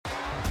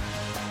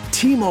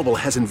T-Mobile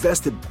has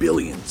invested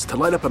billions to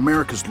light up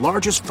America's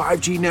largest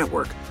 5G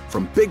network,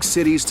 from big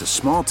cities to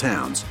small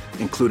towns,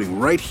 including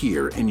right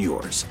here in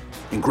yours.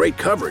 And great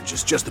coverage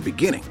is just the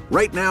beginning.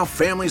 Right now,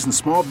 families and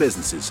small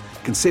businesses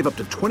can save up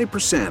to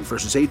 20%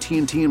 versus AT&T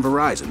and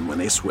Verizon when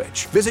they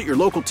switch. Visit your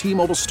local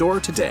T-Mobile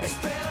store today.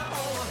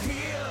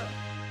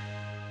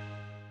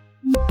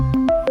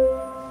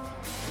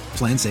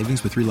 Plan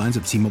savings with 3 lines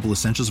of T-Mobile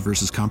Essentials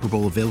versus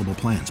comparable available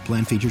plans.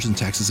 Plan features and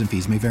taxes and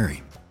fees may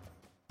vary.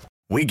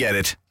 We get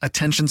it.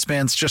 Attention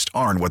spans just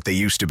aren't what they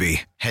used to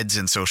be. Heads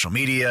in social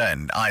media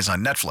and eyes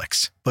on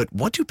Netflix. But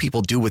what do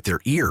people do with their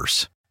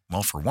ears?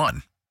 Well, for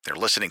one, they're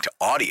listening to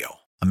audio.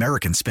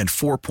 Americans spend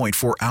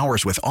 4.4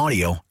 hours with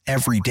audio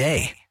every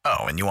day. Oh,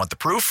 and you want the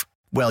proof?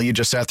 Well, you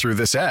just sat through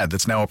this ad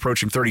that's now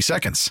approaching 30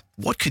 seconds.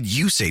 What could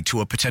you say to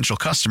a potential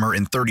customer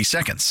in 30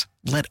 seconds?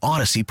 Let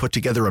Odyssey put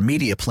together a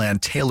media plan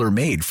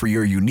tailor-made for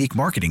your unique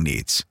marketing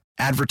needs.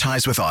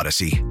 Advertise with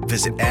Odyssey.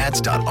 Visit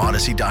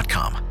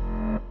ads.odyssey.com.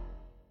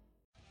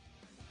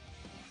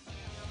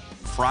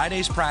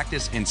 Friday's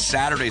practice and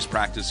Saturday's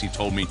practice, he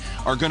told me,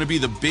 are going to be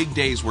the big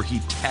days where he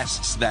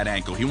tests that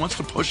ankle. He wants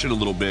to push it a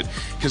little bit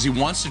because he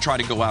wants to try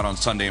to go out on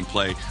Sunday and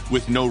play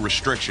with no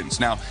restrictions.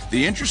 Now,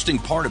 the interesting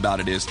part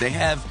about it is they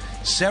have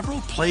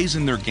several plays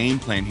in their game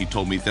plan, he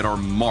told me, that are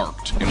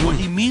marked. And what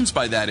he means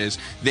by that is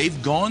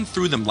they've gone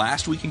through them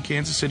last week in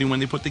Kansas City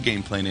when they put the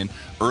game plan in,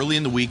 early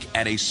in the week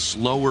at a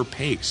slower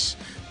pace.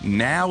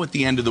 Now, at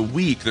the end of the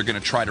week, they're going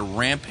to try to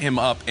ramp him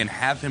up and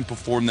have him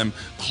perform them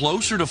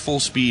closer to full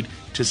speed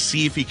to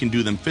see if he can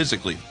do them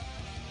physically.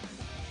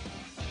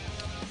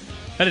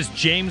 That is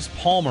James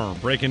Palmer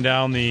breaking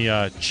down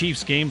the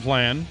Chiefs game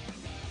plan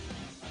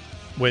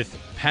with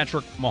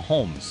Patrick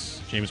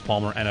Mahomes. James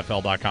Palmer,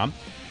 NFL.com.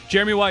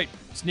 Jeremy White,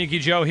 Sneaky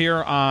Joe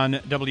here on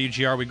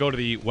WGR. We go to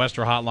the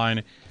Wester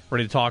Hotline,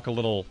 ready to talk a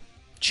little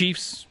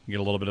Chiefs, get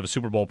a little bit of a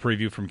Super Bowl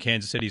preview from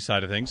Kansas City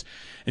side of things.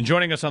 And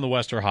joining us on the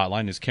Wester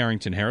Hotline is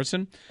Carrington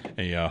Harrison,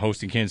 a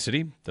host in Kansas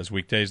City, does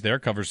weekdays there,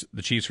 covers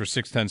the Chiefs for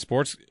 610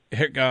 Sports.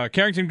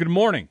 Carrington, good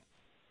morning.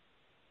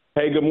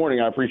 Hey, good morning.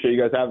 I appreciate you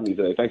guys having me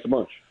today. Thanks so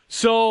much.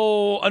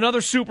 So,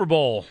 another Super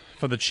Bowl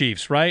for the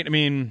Chiefs, right? I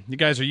mean, you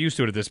guys are used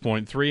to it at this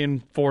point, 3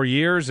 and 4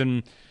 years,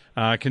 and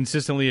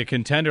consistently a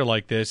contender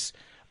like this.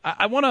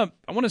 I want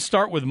to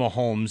start with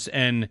Mahomes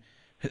and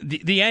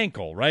the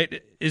ankle,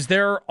 right? Is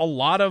there a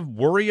lot of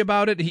worry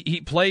about it?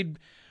 He played,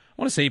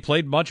 I want to say he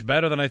played much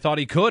better than I thought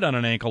he could on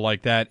an ankle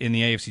like that in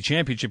the AFC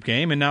Championship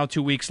game, and now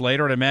 2 weeks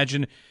later, I'd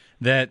imagine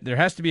that there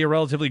has to be a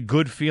relatively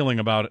good feeling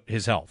about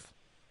his health.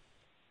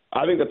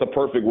 I think that's a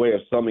perfect way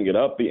of summing it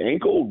up. The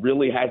ankle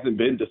really hasn't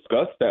been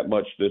discussed that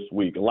much this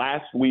week.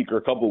 Last week, or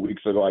a couple of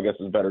weeks ago, I guess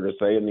is better to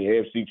say, in the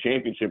AFC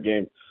Championship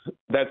game,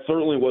 that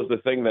certainly was the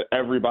thing that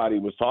everybody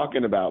was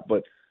talking about,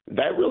 but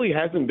that really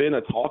hasn't been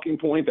a talking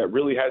point. That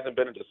really hasn't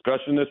been a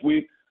discussion this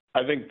week.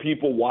 I think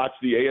people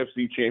watched the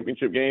AFC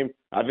Championship game.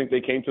 I think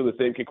they came to the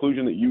same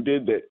conclusion that you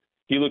did, that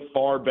he looked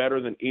far better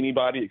than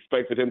anybody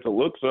expected him to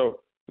look.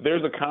 So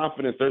there's a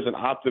confidence, there's an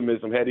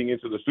optimism heading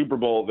into the Super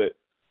Bowl that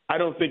I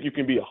don't think you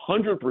can be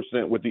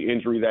 100% with the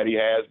injury that he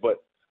has,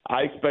 but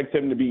I expect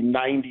him to be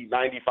 90,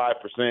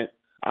 95%.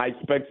 I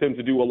expect him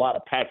to do a lot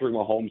of Patrick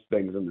Mahomes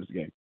things in this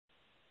game.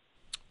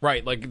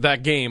 Right, like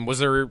that game,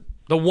 there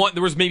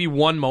was maybe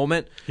one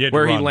moment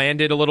where he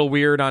landed a little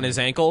weird on his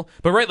ankle.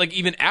 But right, like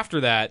even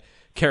after that,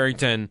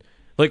 Carrington,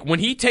 like when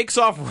he takes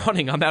off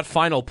running on that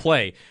final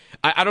play,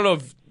 I don't know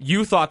if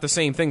you thought the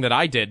same thing that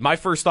I did. My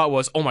first thought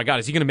was, oh my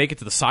God, is he going to make it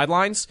to the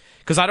sidelines?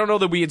 Because I don't know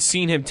that we had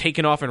seen him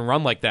taking off and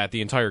run like that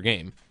the entire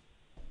game.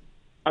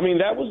 I mean,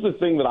 that was the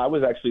thing that I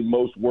was actually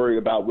most worried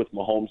about with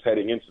Mahomes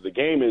heading into the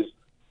game is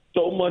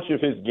so much of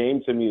his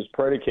game to me is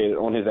predicated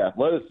on his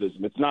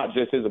athleticism. It's not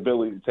just his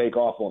ability to take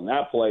off on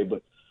that play,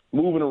 but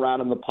moving around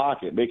in the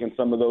pocket, making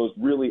some of those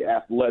really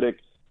athletic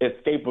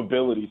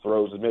escapability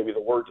throws is maybe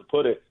the word to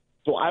put it.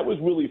 So I was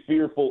really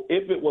fearful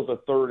if it was a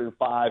 3rd and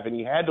 5 and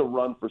he had to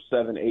run for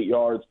 7, 8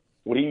 yards,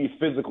 would he be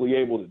physically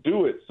able to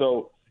do it?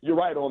 So you're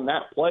right on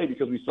that play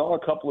because we saw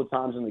a couple of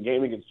times in the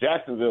game against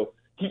Jacksonville,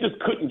 he just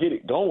couldn't get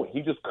it going.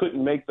 He just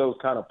couldn't make those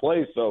kind of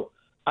plays. So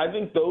I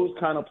think those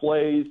kind of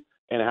plays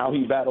and how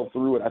he battled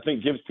through it, I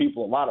think gives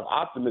people a lot of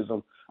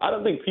optimism. I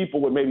don't think people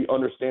would maybe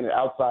understand it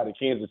outside of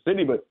Kansas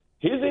City, but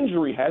his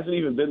injury hasn't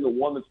even been the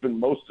one that's been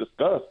most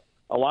discussed.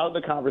 A lot of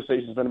the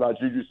conversation has been about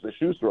Juju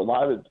Smith-Schuster. A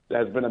lot of it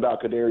has been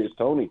about Kadarius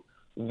Toney.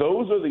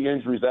 Those are the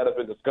injuries that have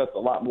been discussed a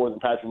lot more than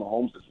Patrick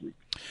Mahomes this week.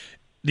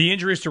 The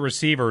injuries to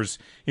receivers,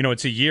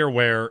 it's a year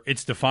where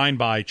it's defined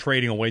by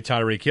trading away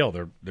Tyreek Hill,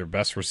 their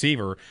best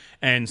receiver,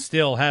 and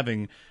still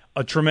having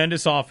a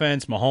tremendous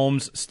offense.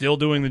 Mahomes still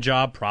doing the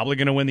job, probably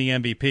going to win the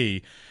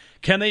MVP.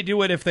 Can they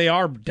do it if they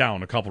are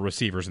down a couple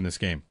receivers in this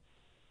game?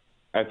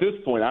 At this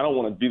point, I don't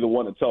want to be the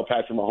one to tell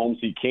Patrick Mahomes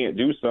he can't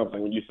do something.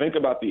 When you think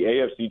about the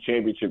AFC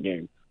Championship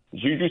game,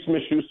 Juju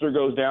Smith-Schuster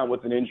goes down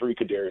with an injury,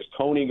 Kadarius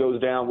Toney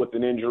goes down with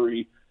an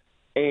injury,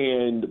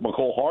 and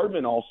Mecole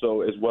Hardman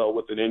also as well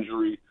with an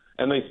injury,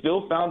 and they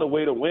still found a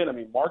way to win. I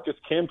mean, Marcus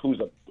Kemp,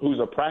 who's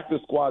a practice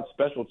squad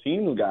special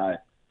teams guy,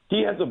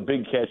 he has a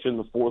big catch in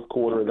the fourth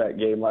quarter of that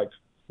game. Like,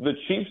 the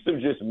Chiefs have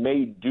just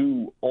made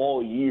do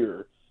all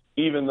year,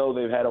 even though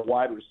they've had a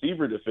wide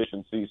receiver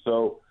deficiency.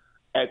 So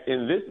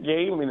in this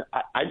game, I mean,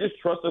 I just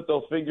trust that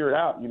they'll figure it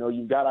out. You know,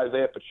 you've got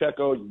Isaiah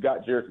Pacheco, you've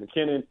got Jerick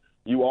McKinnon,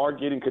 you are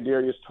getting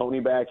Kadarius Toney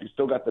back, you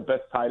still got the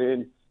best tight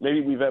end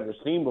maybe we've ever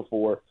seen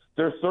before.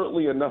 There's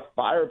certainly enough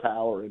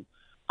firepower, and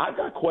I've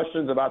got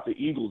questions about the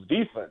Eagles'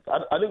 defense.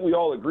 I think we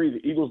all agree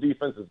the Eagles'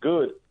 defense is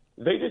good.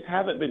 They just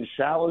haven't been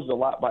challenged a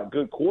lot by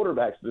good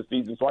quarterbacks this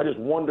season, so I just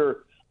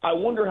wonder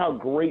how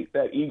great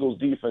that Eagles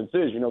defense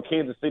is. You know,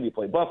 Kansas City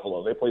played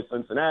Buffalo. They played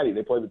Cincinnati.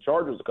 They played the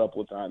Chargers a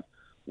couple of times.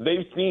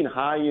 They've seen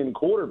high-end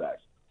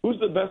quarterbacks. Who's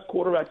the best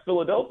quarterback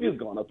Philadelphia's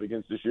gone up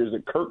against this year? Is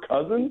it Kirk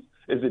Cousins?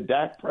 Is it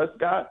Dak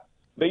Prescott?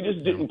 They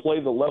just didn't play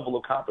the level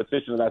of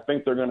competition that I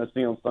think they're going to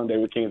see on Sunday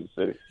with Kansas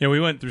City. Yeah, we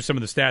went through some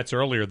of the stats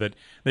earlier that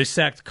they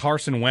sacked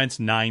Carson Wentz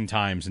 9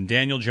 times and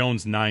Daniel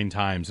Jones 9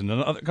 times and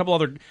a couple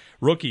other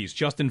rookies,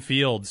 Justin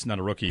Fields, not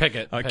a rookie,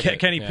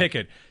 Kenny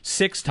Pickett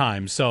 6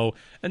 times. So,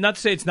 and not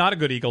to say it's not a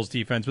good Eagles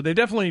defense, but they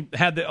definitely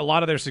had a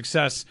lot of their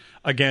success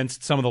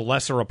against some of the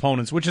lesser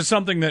opponents, which is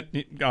something that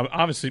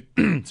obviously,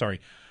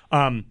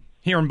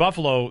 here in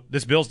Buffalo,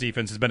 this Bills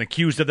defense has been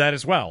accused of that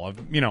as well,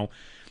 of, you know,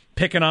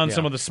 picking on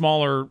some of the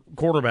smaller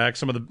quarterbacks,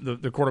 some of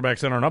the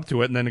quarterbacks that aren't up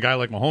to it, and then a guy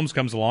like Mahomes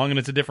comes along, and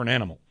it's a different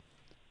animal.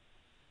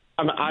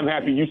 I'm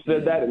happy you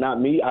said that and not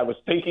me. I was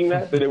thinking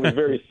that it was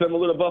very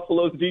similar to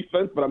Buffalo's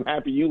defense, but I'm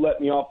happy you let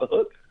me off the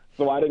hook,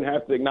 so I didn't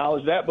have to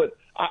acknowledge that. But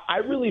I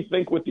really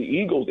think with the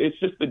Eagles, it's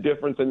just the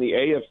difference in the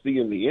AFC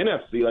and the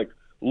NFC. Like,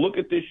 look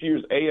at this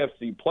year's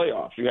AFC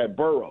playoffs. You had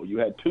Burrow, you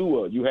had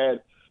Tua, you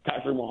had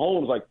Patrick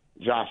Mahomes, like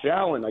Josh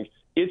Allen, like,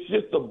 it's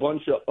just a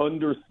bunch of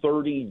under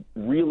 30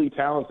 really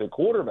talented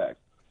quarterbacks.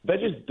 That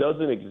just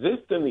doesn't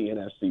exist in the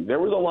NFC. There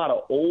was a lot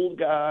of old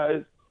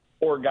guys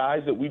or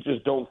guys that we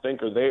just don't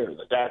think are there,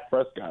 the Dak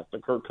Prescott, the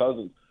Kirk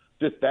Cousins,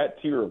 just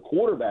that tier of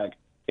quarterback.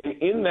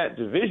 And in that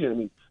division, I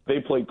mean,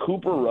 they played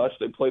Cooper Rush,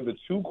 they played the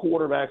 2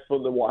 quarterbacks for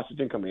the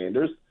Washington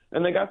Commanders,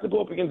 and they got to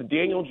go up against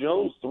Daniel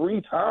Jones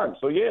 3 times.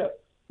 So, yeah,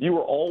 you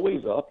were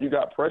always up. You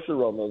got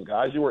pressure on those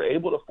guys. You were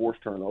able to force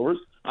turnovers.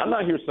 I'm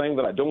not here saying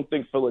that I don't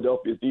think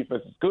Philadelphia's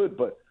defense is good,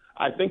 but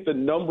I think the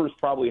numbers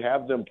probably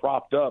have them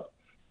propped up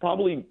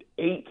probably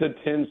 8 to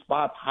 10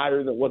 spots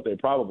higher than what they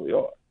probably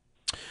are.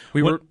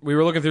 We were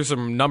looking through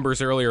some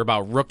numbers earlier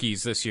about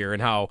rookies this year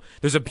and how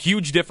there's a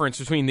huge difference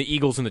between the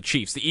Eagles and the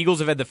Chiefs. The Eagles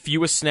have had the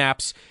fewest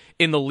snaps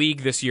in the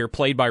league this year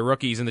played by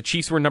rookies, and the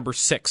Chiefs were number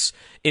 6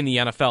 in the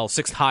NFL,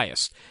 6th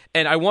highest.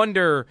 And I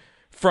wonder,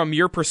 from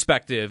your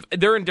perspective,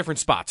 they're in different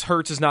spots.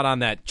 Hurts is not on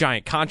that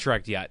giant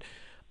contract yet.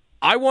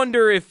 I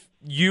wonder if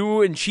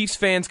you and Chiefs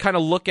fans kind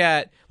of look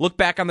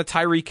back on the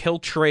Tyreek Hill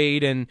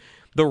trade and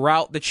the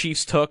route the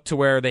Chiefs took to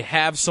where they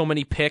have so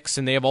many picks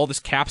and they have all this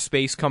cap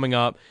space coming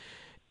up.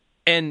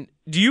 And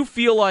do you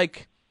feel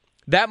like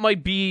that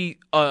might be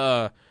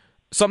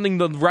something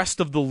the rest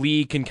of the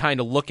league can kind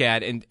of look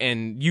at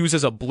and use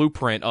as a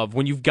blueprint of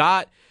when you've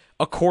got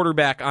a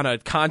quarterback on a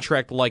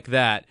contract like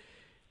that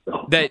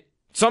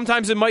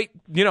sometimes it might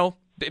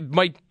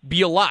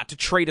be a lot to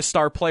trade a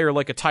star player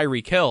like a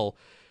Tyreek Hill,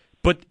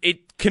 but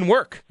it can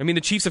work. I mean,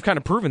 the Chiefs have kind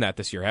of proven that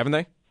this year, haven't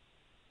they?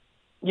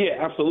 Yeah,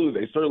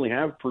 absolutely. They certainly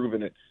have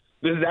proven it.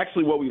 This is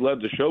actually what we led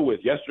the show with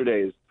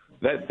yesterday, is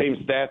that same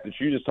stat that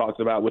you just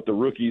talked about with the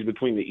rookies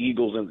between the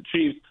Eagles and the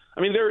Chiefs.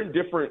 I mean, they're in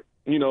different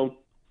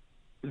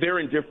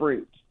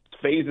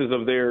phases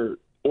of their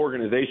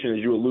organization, as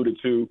you alluded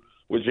to,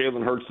 with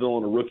Jalen Hurts still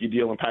on a rookie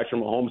deal and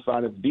Patrick Mahomes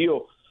signed a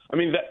deal. I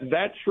mean,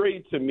 that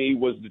trade to me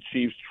was the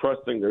Chiefs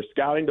trusting their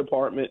scouting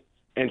department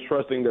and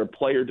trusting their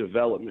player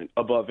development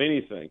above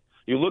anything.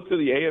 You look to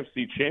the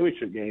AFC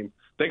Championship game,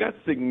 they got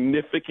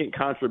significant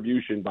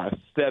contribution by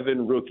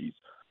 7 rookies.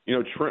 You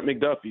know, Trent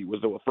McDuffie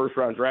was a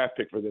first-round draft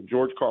pick for them.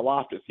 George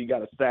Karlaftis, he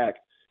got a sack.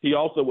 He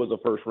also was a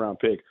first-round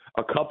pick.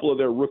 A couple of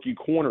their rookie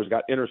corners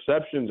got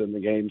interceptions in the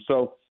game.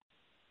 So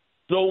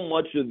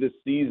much of this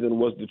season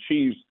was the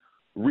Chiefs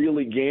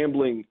really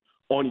gambling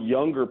on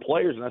younger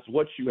players, and that's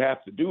what you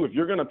have to do. If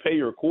you're going to pay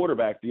your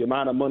quarterback the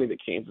amount of money that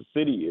Kansas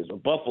City is or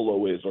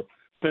Buffalo is or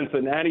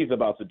Cincinnati's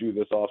about to do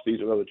this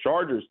offseason or the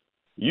Chargers,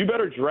 you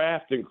better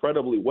draft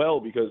incredibly well,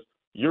 because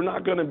you're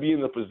not going to be in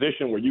the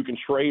position where you can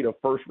trade a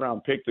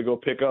first-round pick to go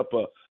pick up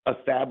a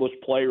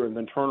established player and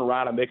then turn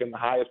around and make him the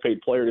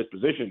highest-paid player at his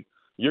position.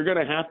 You're going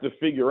to have to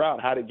figure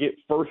out how to get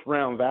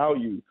first-round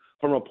value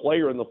from a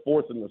player in the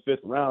 4th and the 5th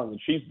round. The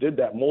Chiefs did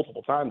that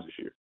multiple times this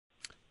year.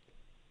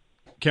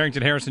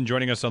 Carrington Harrison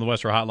joining us on the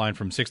Western Hotline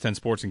from 610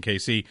 Sports in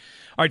KC.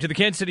 All right, to the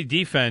Kansas City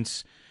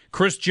defense,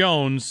 Chris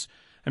Jones,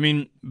 I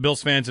mean,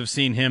 Bills fans have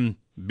seen him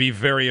be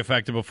very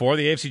effective before.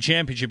 The AFC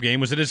Championship game,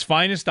 was it his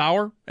finest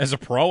hour as a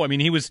pro? I mean,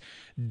 he was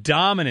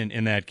dominant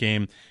in that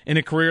game in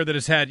a career that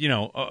has had,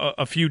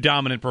 a few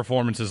dominant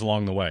performances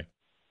along the way.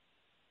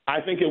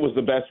 I think it was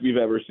the best we've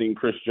ever seen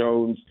Chris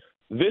Jones.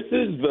 This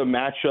is the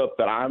matchup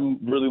that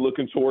I'm really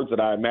looking towards, that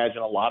I imagine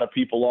a lot of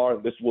people are,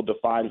 and this will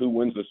define who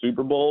wins the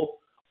Super Bowl.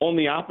 On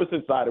the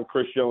opposite side of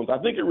Chris Jones, I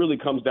think it really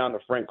comes down to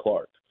Frank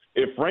Clark.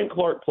 If Frank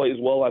Clark plays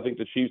well, I think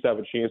the Chiefs have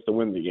a chance to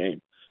win the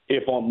game.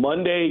 if on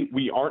Monday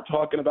we aren't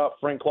talking about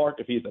Frank Clark,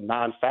 if he's a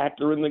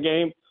non-factor in the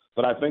game,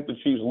 but I think the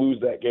Chiefs lose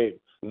that game.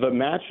 The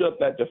matchup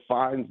that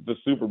defines the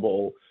Super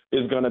Bowl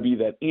is going to be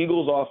that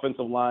Eagles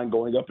offensive line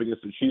going up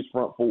against the Chiefs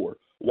front four.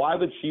 Why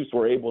the Chiefs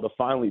were able to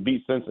finally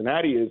beat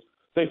Cincinnati is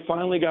they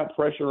finally got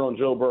pressure on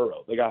Joe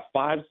Burrow. They got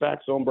 5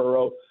 sacks on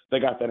Burrow. They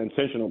got that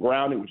intentional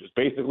grounding, which is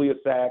basically a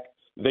sack.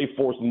 They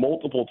forced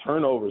multiple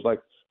turnovers.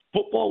 Like,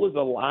 football is a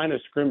line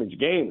of scrimmage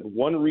game. And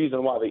one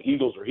reason why the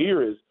Eagles are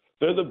here is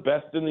they're the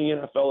best in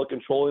the NFL at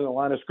controlling the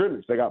line of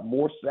scrimmage. They got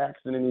more sacks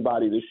than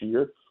anybody this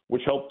year,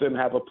 which helped them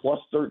have a plus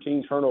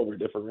 13 turnover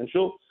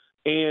differential.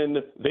 And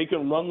they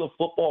can run the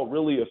football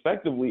really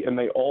effectively, and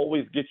they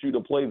always get you to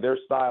play their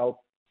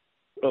style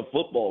of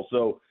football.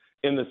 So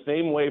in the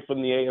same way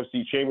from the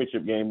AFC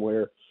Championship game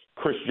where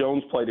Chris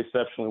Jones played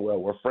exceptionally well,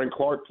 where Frank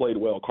Clark played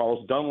well,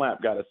 Carlos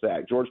Dunlap got a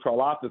sack, George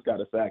Karlaftis got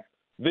a sack,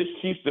 this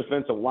Chiefs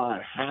defensive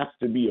line has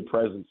to be a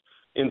presence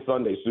in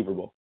Sunday's Super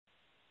Bowl.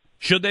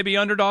 Should they be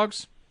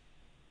underdogs?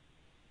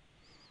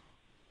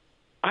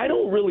 I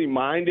don't really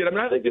mind it. I mean,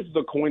 I think this is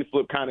a coin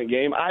flip kind of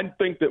game. I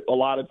think that a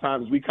lot of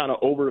times we kind of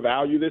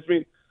overvalue this. I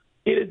mean,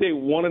 it is a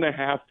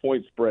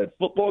 1.5-point spread.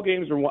 Football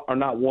games are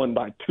not won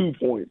by 2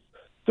 points.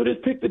 So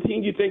just pick the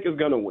team you think is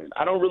going to win.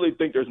 I don't really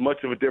think there's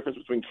much of a difference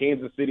between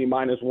Kansas City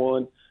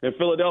 -1 and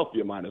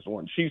Philadelphia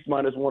 -1, Chiefs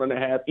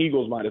 -1.5,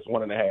 Eagles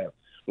 -1.5.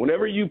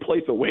 Whenever you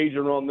place a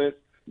wager on this,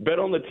 bet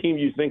on the team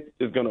you think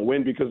is going to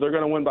win because they're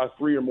going to win by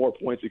 3 or more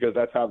points because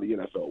that's how the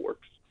NFL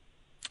works.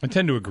 I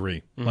tend to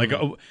agree. Mm-hmm. Like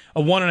a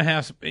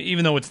 1.5,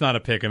 even though it's not a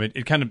pick 'em,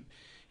 it kind of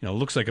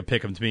looks like a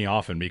pick 'em to me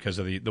often because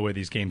of the way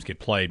these games get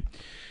played.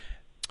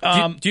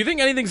 Do you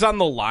think anything's on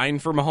the line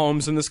for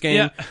Mahomes in this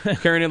game? Yeah.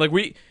 Karen,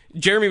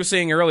 Jeremy was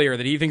saying earlier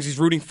that he thinks he's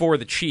rooting for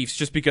the Chiefs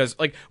just because,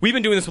 like, we've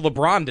been doing this with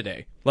LeBron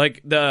today.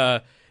 Like,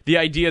 the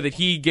idea that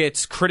he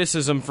gets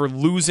criticism for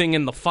losing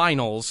in the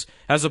finals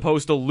as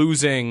opposed to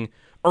losing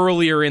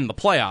earlier in the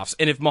playoffs.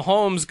 And if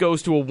Mahomes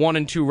goes to a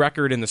 1-2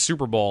 record in the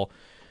Super Bowl,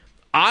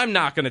 I'm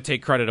not going to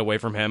take credit away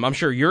from him. I'm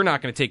sure you're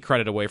not going to take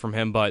credit away from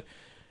him, but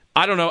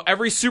I don't know.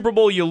 Every Super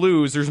Bowl you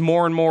lose, there's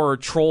more and more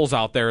trolls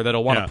out there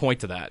that'll want to point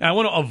to that. And I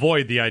want to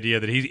avoid the idea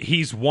that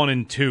he's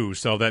 1-2,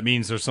 so that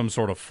means there's some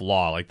sort of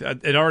flaw. Like,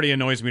 it already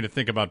annoys me to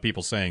think about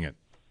people saying it.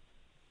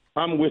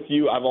 I'm with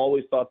you. I've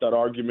always thought that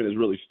argument is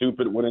really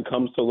stupid when it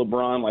comes to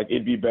LeBron. Like,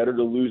 it'd be better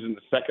to lose in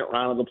the second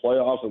round of the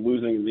playoffs than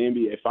losing in the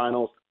NBA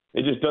Finals.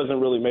 It just doesn't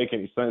really make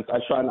any sense. I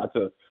try not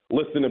to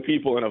listen to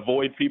people and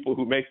avoid people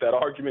who make that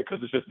argument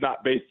because it's just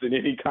not based in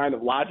any kind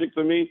of logic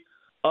to me.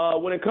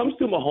 When it comes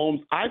to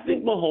Mahomes, I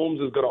think Mahomes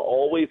is going to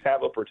always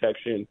have a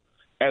protection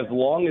as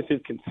long as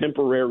his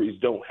contemporaries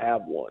don't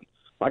have one.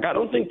 Like, I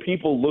don't think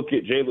people look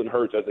at Jalen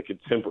Hurts as a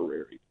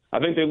contemporary. I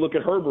think they look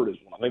at Herbert as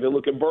one. I think they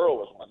look at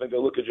Burrow as one. I think they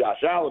look at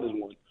Josh Allen as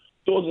one.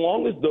 So as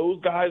long as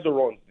those guys are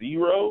on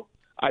 0,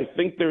 I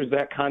think there's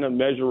that kind of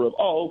measure of,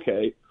 oh,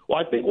 okay. Well,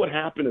 I think what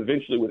happened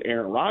eventually with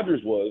Aaron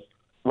Rodgers was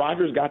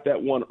Rodgers got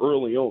that one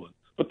early on.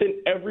 But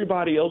then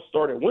everybody else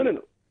started winning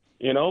them.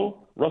 You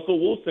know, Russell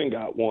Wilson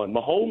got one.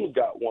 Mahomes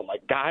got one.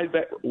 Like, guys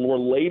that were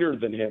later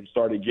than him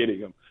started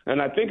getting them.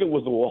 And I think it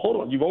was, well, hold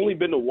on, you've only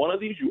been to one of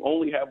these. You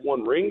only have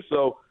one ring.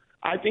 So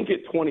I think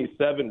at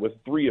 27 with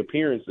 3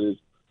 appearances,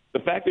 the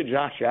fact that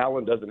Josh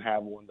Allen doesn't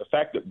have one, the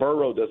fact that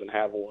Burrow doesn't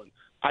have one,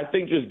 I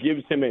think just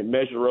gives him a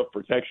measure of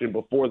protection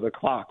before the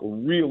clock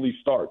really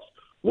starts.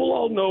 We'll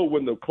all know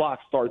when the clock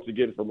starts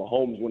again for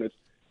Mahomes, when it's,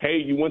 hey,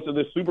 you went to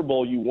this Super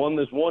Bowl, you won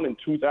this one in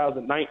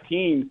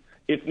 2019,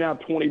 it's now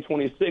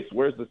 2026,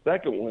 where's the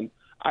second one?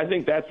 I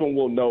think that's when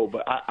we'll know,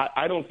 but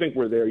I don't think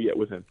we're there yet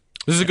with him.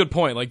 This is a good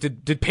point. Like,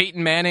 did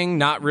Peyton Manning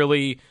not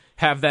really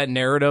have that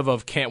narrative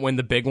of can't win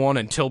the big one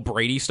until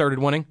Brady started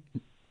winning?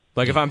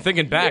 Like, if I'm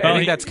thinking back, I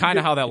think that's kind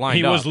of how that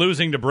lined up. He was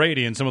losing to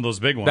Brady in some of those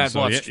big ones.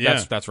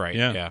 That's right.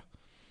 Yeah,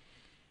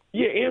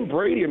 and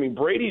Brady. I mean,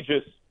 Brady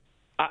just.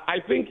 I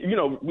think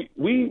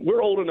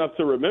we're old enough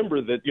to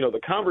remember that the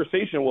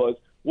conversation was,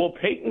 well,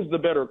 Peyton's the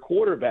better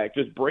quarterback,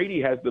 just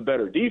Brady has the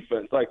better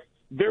defense. Like,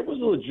 there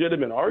was a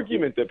legitimate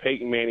argument that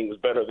Peyton Manning was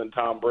better than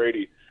Tom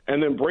Brady,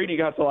 and then Brady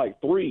got to like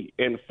 3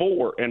 and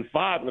 4 and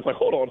 5, and it's like,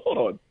 hold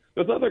on,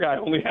 this other guy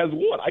only has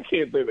 1. I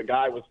can't say the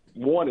guy with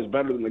 1 is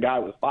better than the guy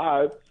with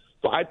 5.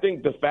 So I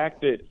think the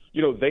fact that,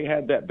 they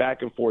had that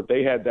back and forth,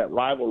 they had that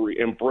rivalry,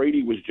 and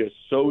Brady was just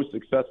so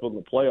successful in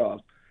the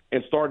playoffs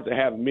and started to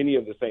have many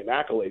of the same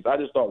accolades, I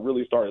just thought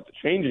really started to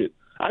change it.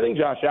 I think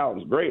Josh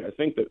Allen's great. I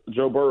think that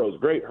Joe Burrow's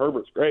great.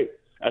 Herbert's great.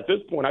 At this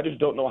point, I just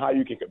don't know how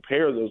you can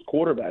compare those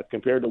quarterbacks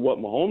compared to what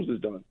Mahomes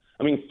has done.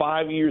 I mean,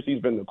 5 years he's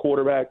been the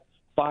quarterback.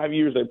 5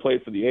 years they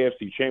played for the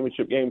AFC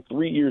Championship game.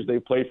 3 years they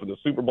played for the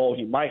Super Bowl.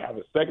 He might have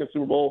a second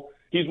Super Bowl.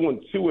 He's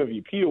won 2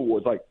 MVP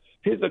awards. Like,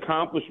 his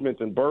accomplishments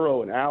in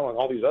Burrow and Allen,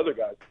 all these other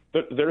guys,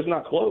 they're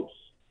not close.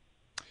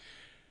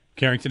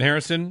 Carrington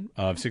Harrison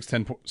of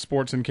 610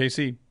 Sports in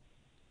KC.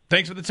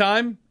 Thanks for the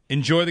time.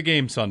 Enjoy the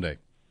game Sunday.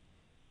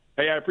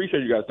 Hey, I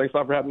appreciate you guys. Thanks a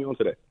lot for having me on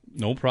today.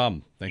 No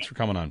problem. Thanks for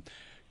coming on.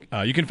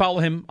 You can follow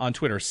him on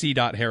Twitter,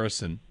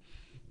 c.harrison.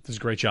 Does a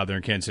great job there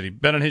in Kansas City.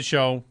 Been on his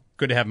show.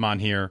 Good to have him on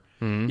here.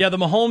 Mm-hmm. Yeah, the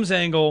Mahomes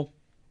angle,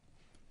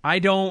 I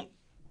don't.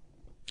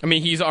 I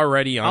mean, he's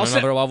already on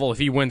another level. If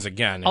he wins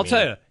again, I'll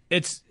tell you,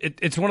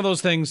 it's one of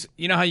those things.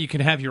 You know how you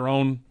can have your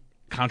own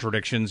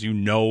contradictions. You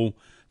know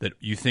that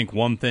you think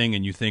one thing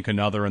and you think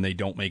another, and they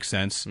don't make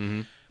sense.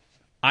 Mm-hmm.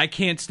 I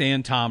can't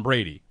stand Tom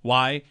Brady.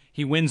 Why?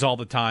 He wins all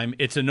the time.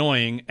 It's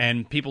annoying,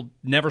 and people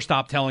never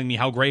stop telling me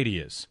how great he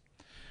is.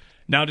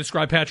 Now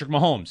describe Patrick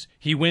Mahomes.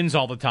 He wins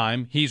all the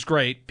time. He's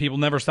great. People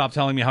never stop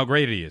telling me how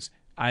great he is.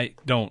 I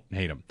don't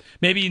hate him.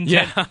 Maybe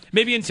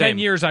in 10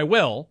 years I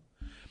will,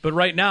 but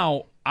right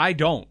now I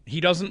don't.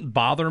 He doesn't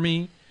bother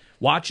me.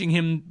 Watching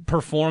him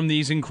perform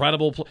these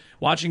incredible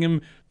watching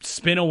him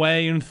spin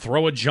away and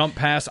throw a jump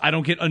pass, I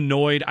don't get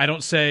annoyed. I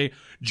don't say,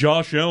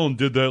 Josh Allen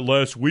did that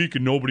last week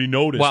and nobody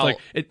noticed. Well,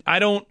 I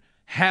don't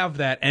have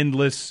that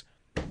endless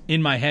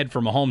in my head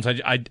for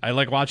Mahomes. I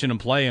like watching him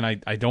play, and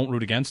I don't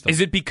root against him. Is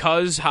it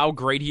because how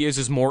great he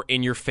is more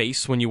in your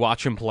face when you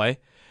watch him play?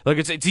 Like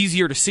it's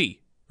easier to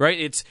see,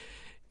 right?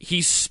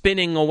 He's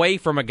spinning away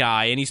from a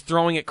guy, and he's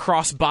throwing it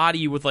cross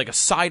body with like a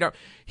side arm.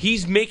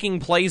 He's making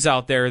plays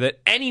out there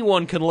that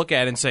anyone can look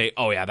at and say,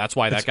 "Oh yeah, that's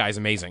why that guy's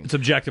amazing." It's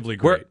objectively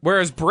great.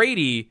 Whereas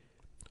Brady,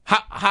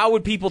 how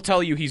would people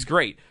tell you he's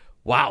great?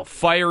 Wow,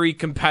 fiery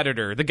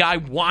competitor. The guy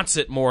wants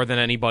it more than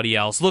anybody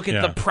else. Look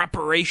at the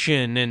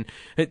preparation and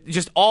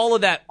just all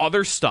of that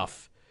other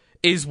stuff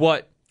is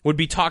what would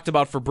be talked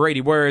about for Brady.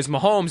 Whereas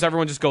Mahomes,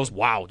 everyone just goes,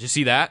 "Wow, did you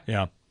see that?"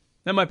 Yeah,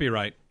 that might be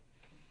right.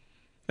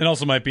 It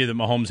also might be that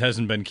Mahomes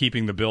hasn't been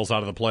keeping the Bills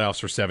out of the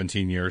playoffs for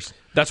 17 years.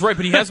 That's right,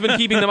 but he has been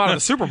keeping them out of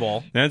the Super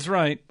Bowl. That's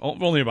right.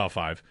 Only about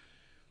 5.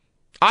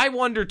 I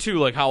wonder, too,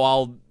 like how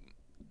I'll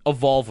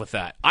evolve with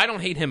that. I don't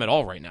hate him at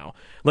all right now.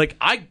 Like,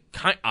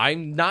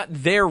 I'm not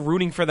there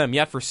rooting for them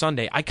yet for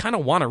Sunday. I kind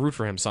of want to root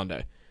for him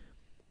Sunday.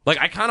 Like,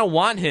 I kind of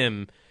want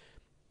him.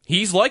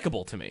 He's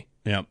likable to me.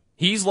 Yeah.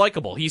 He's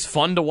likable. He's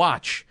fun to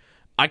watch.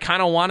 I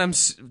kind of want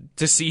him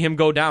to see him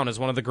go down as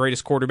one of the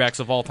greatest quarterbacks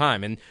of all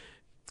time. And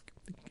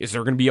is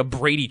there going to be a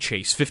Brady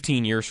chase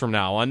 15 years from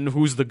now on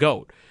who's the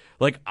GOAT?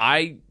 Like,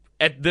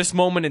 at this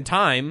moment in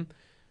time,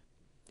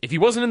 if he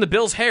wasn't in the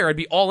Bills' hair, I'd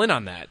be all in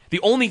on that. The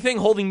only thing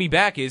holding me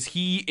back is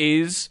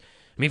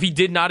if he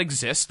did not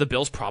exist, the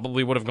Bills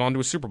probably would have gone to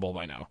a Super Bowl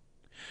by now.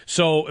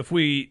 So if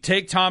we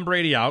take Tom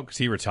Brady out, because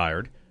he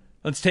retired,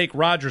 let's take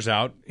Rodgers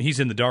out. He's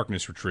in the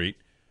darkness retreat.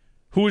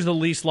 Who is the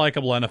least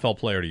likable NFL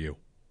player to you?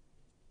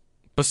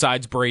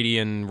 Besides Brady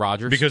and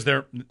Rodgers? Because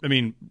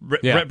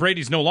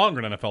Brady's no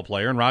longer an NFL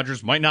player, and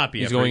Rodgers might not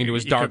be. He's going into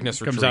his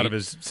darkness retreat. Comes out of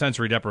his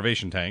sensory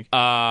deprivation tank.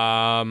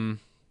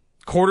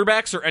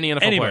 Quarterbacks or any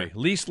NFL player?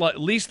 Least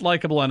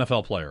likable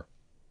NFL player.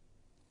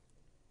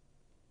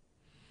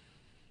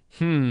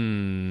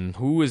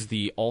 Who is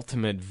the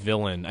ultimate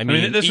villain? I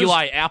mean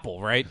Eli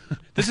Apple, right?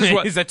 This is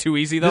what is that too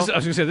easy though? I was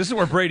going to say this is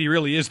where Brady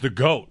really is the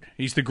GOAT.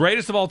 He's the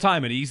greatest of all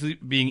time, and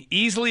being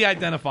easily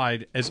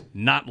identified as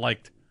not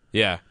liked.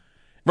 Yeah.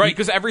 Right,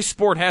 because every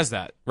sport has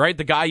that, right?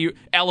 The guy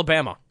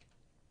Alabama.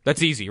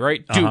 That's easy,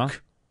 right?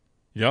 Duke.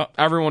 Yeah.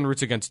 Everyone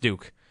roots against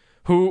Duke.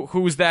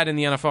 Who's that in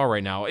the NFL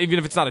right now? Even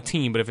if it's not a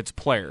team, but if it's a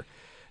player.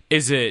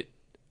 Is it...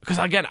 Because,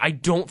 again, I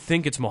don't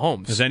think it's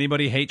Mahomes. Does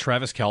anybody hate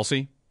Travis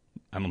Kelce?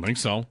 I don't think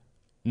so.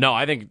 No,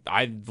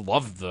 I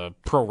love the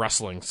pro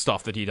wrestling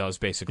stuff that he does,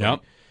 basically. Yep.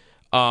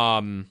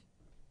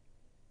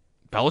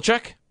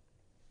 Belichick?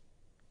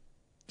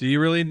 Do you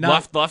really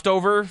not?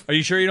 Leftover? Are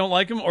you sure you don't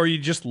like him, or you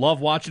just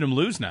love watching him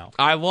lose now?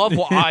 I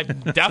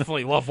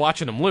definitely love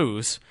watching him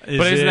lose.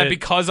 Isn't that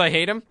because I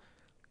hate him?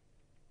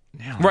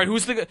 No. Right,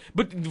 who's the...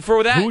 But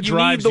for that, you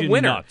need the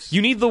winner. Nuts?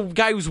 You need the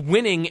guy who's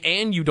winning,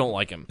 and you don't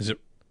like him. Is it...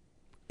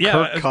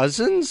 Kirk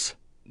Cousins?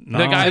 No.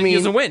 The guy he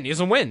doesn't win. He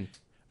doesn't win. I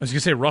was going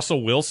to say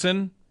Russell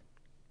Wilson,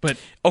 but...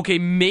 Okay,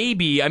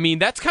 maybe. I mean,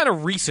 that's kind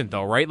of recent,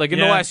 though, right? Like, in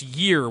the last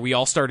year, we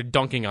all started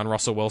dunking on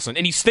Russell Wilson,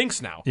 and he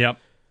stinks now. Yep.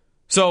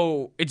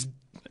 So, it's...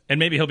 And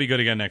maybe he'll be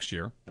good again next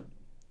year.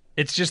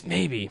 It's just...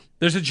 Maybe.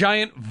 There's a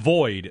giant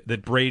void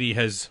that Brady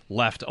has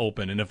left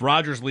open, and if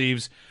Rodgers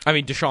leaves... I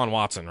mean, Deshaun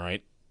Watson,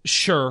 right?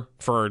 Sure.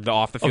 For the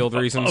off-the-field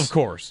reasons. Of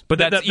course. But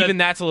that's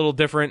a little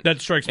different. That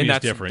strikes me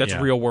as different, That's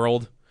real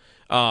world.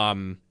 I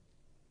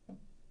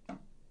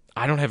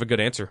don't have a good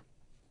answer.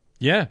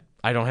 Yeah.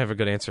 I don't have a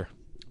good answer.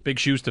 Big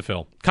shoes to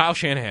fill. Kyle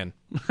Shanahan.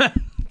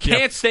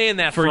 Can't stand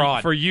that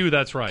fraud. For you,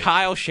 that's right.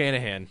 Kyle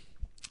Shanahan.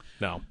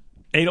 No.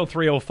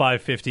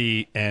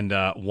 803-0550 and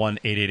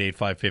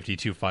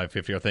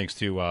 1-888-550-2550. Our thanks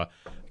to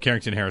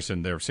Carrington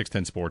Harrison, their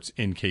 610 Sports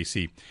in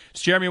KC.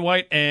 It's Jeremy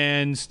White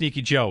and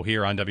Sneaky Joe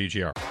here on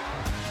WGR.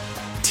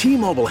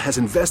 T-Mobile has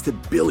invested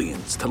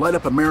billions to light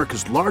up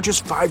America's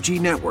largest 5G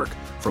network,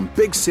 from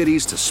big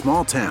cities to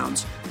small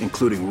towns,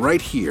 including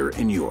right here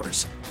in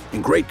yours.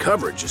 And great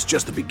coverage is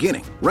just the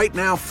beginning. Right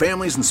now,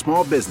 families and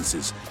small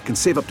businesses can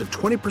save up to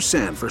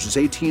 20% versus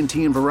AT&T and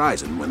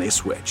Verizon when they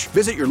switch.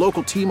 Visit your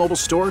local T-Mobile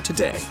store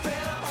today.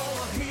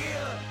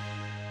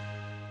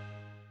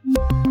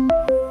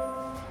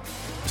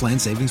 Plan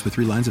savings with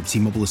 3 lines of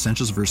T-Mobile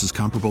Essentials versus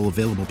comparable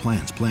available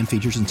plans. Plan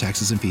features and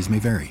taxes and fees may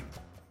vary.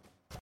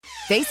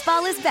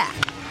 Baseball is back,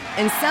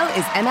 and so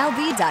is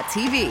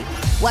MLB.tv.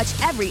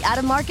 Watch every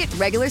out-of-market,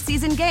 regular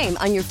season game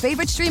on your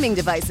favorite streaming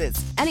devices.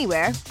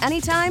 Anywhere,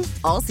 anytime,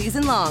 all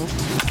season long.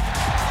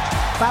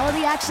 Follow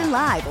the action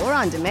live or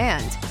on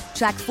demand.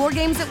 Track 4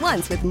 games at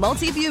once with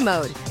multi-view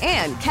mode.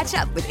 And catch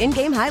up with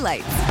in-game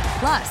highlights.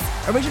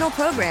 Plus, original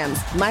programs,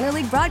 minor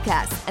league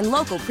broadcasts, and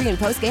local pre- and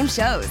post-game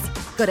shows.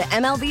 Go to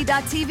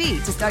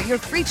MLB.tv to start your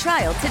free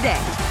trial today.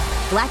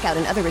 Blackout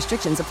and other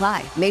restrictions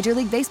apply. Major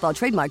League Baseball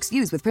trademarks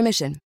used with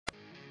permission.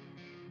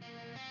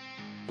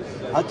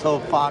 I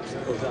told Fox,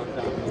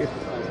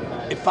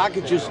 if I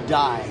could just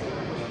die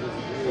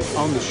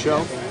on the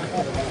show.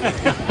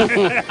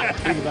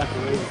 Think about the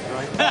ratings,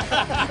 right?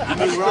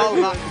 I mean, we're all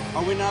about,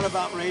 are we not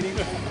about ratings?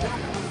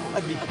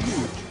 That'd be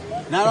huge.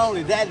 Not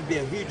only that, it'd be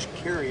a huge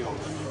carryover.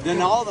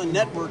 Then all the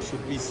networks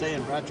would be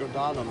saying Bradshaw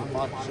Dodd on the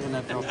Fox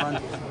NFL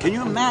Front. Can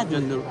you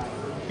imagine the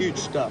huge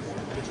stuff?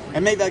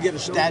 And maybe I'll get a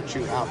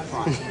statue out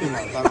front,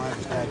 if I don't have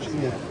a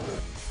statue yet.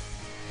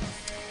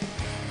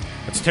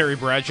 That's Terry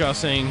Bradshaw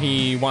saying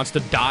he wants to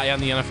die on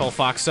the NFL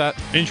Fox set.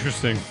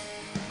 Interesting.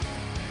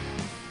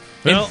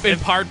 Well, in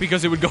part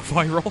because it would go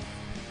viral.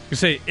 You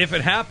say, if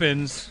it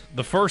happens,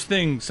 the first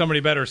thing somebody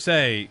better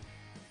say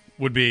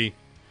would be,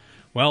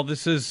 well,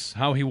 this is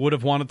how he would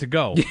have wanted to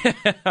go.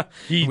 Yeah.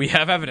 We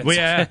have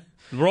evidence.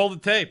 Roll the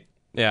tape.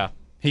 Yeah.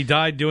 He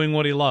died doing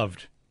what he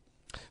loved.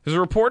 There's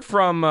a report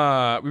from,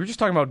 we were just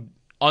talking about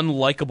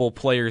unlikable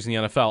players in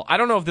the NFL. I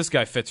don't know if this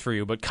guy fits for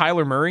you, but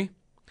Kyler Murray.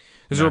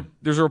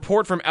 There's a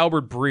report from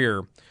Albert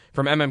Breer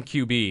from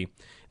MMQB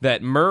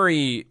that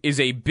Murray is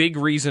a big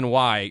reason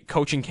why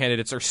coaching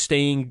candidates are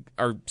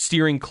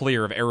steering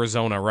clear of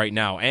Arizona right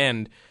now,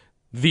 and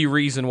the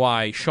reason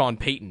why Sean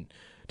Payton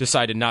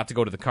decided not to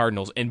go to the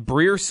Cardinals. And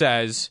Breer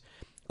says,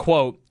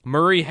 quote,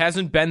 Murray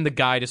hasn't been the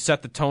guy to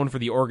set the tone for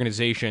the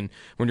organization.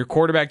 When your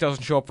quarterback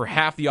doesn't show up for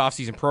half the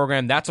offseason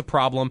program, that's a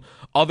problem.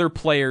 Other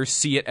players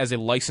see it as a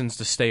license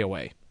to stay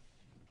away.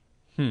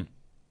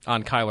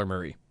 On Kyler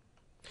Murray.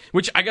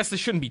 Which I guess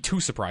this shouldn't be too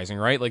surprising,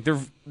 right? Like,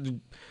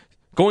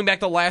 going back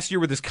to last year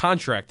with his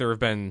contract, there's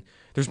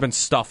been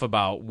stuff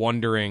about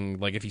wondering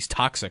like if he's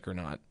toxic or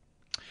not.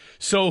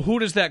 So who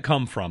does that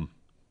come from?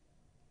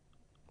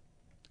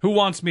 Who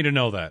wants me to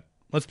know that?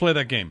 Let's play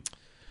that game.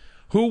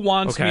 Who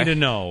wants me to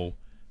know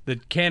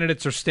that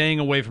candidates are staying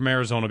away from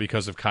Arizona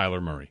because of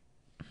Kyler Murray?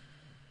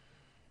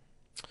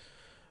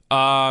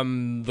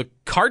 The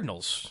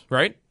Cardinals,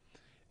 right?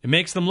 It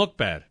makes them look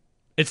bad.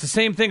 It's the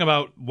same thing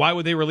about why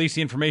would they release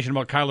the information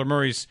about Kyler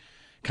Murray's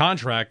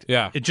contract.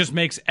 Yeah. It just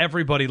makes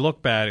everybody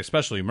look bad,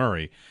 especially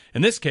Murray.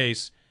 In this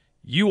case,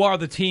 you are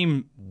the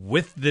team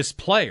with this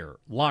player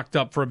locked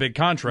up for a big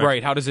contract.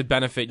 Right. How does it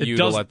benefit you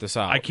to let this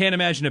out? I can't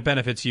imagine it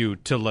benefits you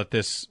to let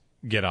this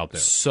get out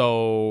there.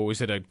 So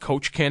is it a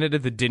coach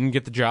candidate that didn't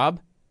get the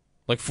job?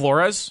 Like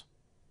Flores?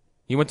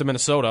 He went to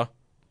Minnesota.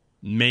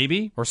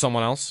 Maybe. Or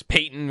someone else.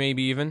 Peyton,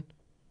 maybe even.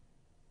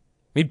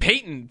 I mean,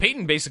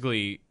 Peyton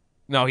basically...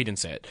 No, he didn't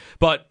say it.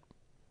 But,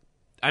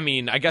 I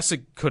mean, I guess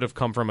it could have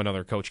come from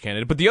another coach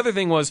candidate. But the other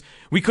thing was,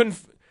 we couldn't...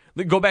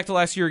 Go back to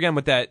last year again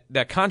with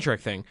that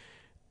contract thing.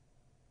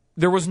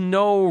 There was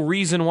no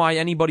reason why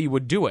anybody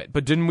would do it.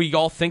 But didn't we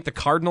all think the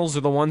Cardinals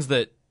are the ones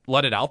that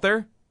let it out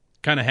there?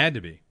 Kind of had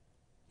to be.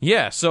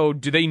 Yeah, so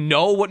do they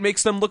know what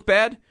makes them look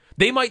bad?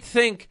 They might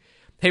think,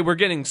 hey, we're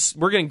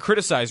getting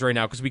criticized right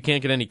now because we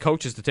can't get any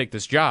coaches to take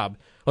this job.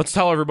 Let's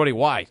tell everybody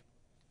why.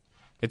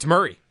 It's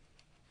Murray.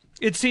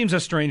 It seems a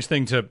strange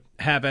thing to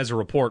have as a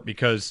report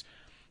because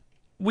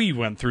we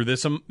went through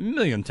this a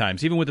million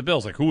times, even with the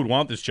Bills. Like, who would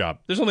want this job?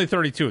 There's only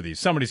 32 of these.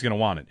 Somebody's going to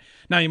want it.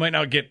 Now, you might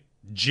not get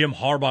Jim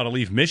Harbaugh to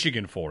leave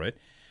Michigan for it.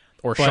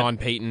 Or Sean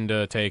Payton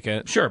to take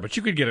it. Sure, but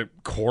you could get a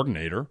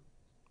coordinator.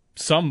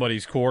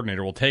 Somebody's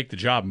coordinator will take the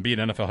job and be an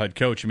NFL head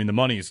coach. I mean, the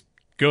money is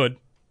good.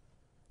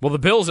 Well, the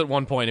Bills at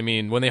one point, I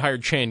mean, when they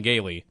hired Chan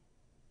Gailey,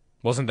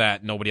 wasn't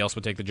that nobody else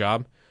would take the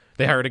job?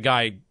 They hired a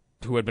guy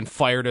who had been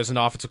fired as an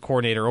offensive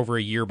coordinator over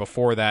a year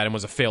before that and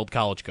was a failed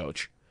college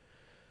coach.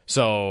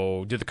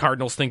 So, did the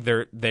Cardinals think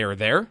they're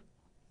there?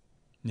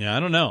 Yeah, I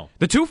don't know.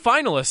 The two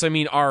finalists, I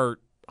mean, are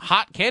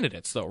hot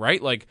candidates, though,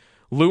 right? Like,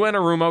 Lou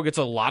Anarumo gets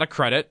a lot of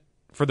credit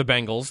for the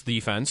Bengals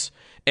defense,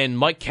 and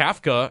Mike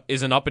Kafka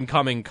is an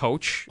up-and-coming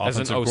coach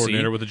offensive as an OC.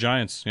 coordinator with the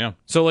Giants, yeah.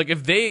 So, like,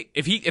 if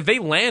they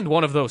land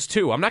one of those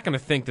two, I'm not going to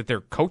think that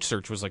their coach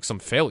search was, like, some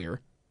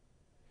failure.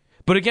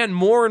 But again,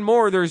 more and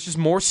more, there's just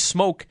more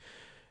smoke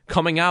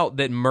coming out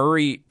that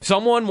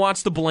someone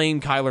wants to blame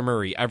Kyler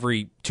Murray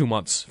every 2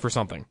 months for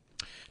something.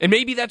 And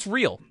maybe that's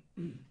real.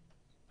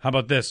 How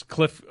about this?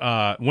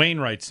 Wayne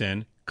writes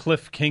in,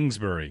 Cliff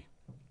Kingsbury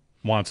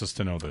wants us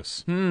to know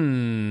this.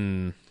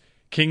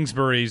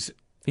 Kingsbury's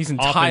he's in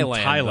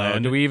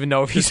Thailand. Do we even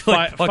know if he's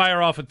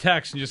fire off a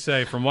text and just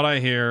say, from what I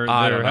hear,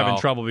 they're having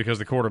trouble because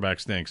the quarterback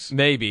stinks.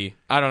 Maybe.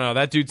 I don't know.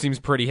 That dude seems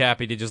pretty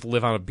happy to just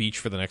live on a beach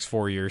for the next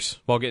 4 years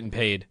while getting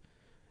paid.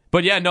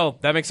 But yeah, no,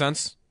 that makes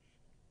sense.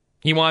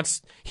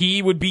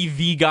 He would be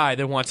the guy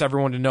that wants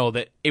everyone to know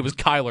that it was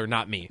Kyler,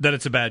 not me. That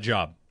it's a bad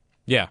job.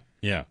 Yeah.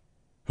 Yeah.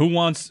 Who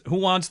wants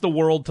the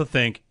world to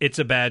think it's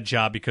a bad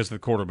job because of the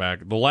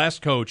quarterback? The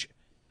last coach,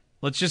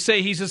 let's just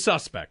say he's a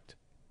suspect.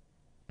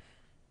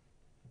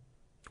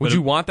 Would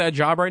you want that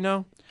job right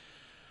now?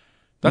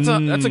 That's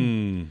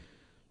a.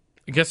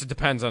 I guess it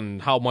depends on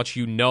how much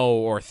you know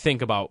or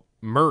think about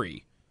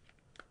Murray.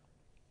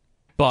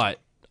 But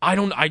I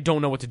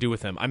don't know what to do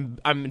with him.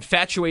 I'm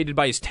infatuated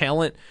by his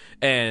talent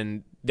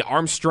and the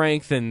arm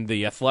strength and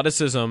the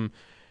athleticism.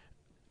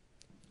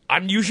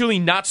 I'm usually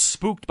not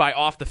spooked by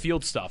off the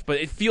field stuff, but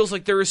it feels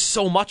like there is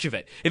so much of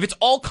it. If it's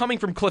all coming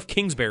from Cliff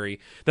Kingsbury,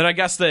 then I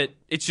guess that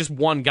it's just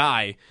one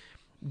guy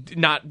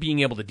not being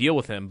able to deal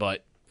with him,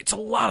 but it's a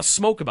lot of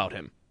smoke about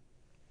him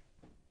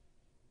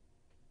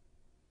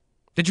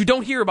that you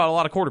don't hear about a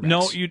lot of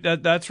quarterbacks. No,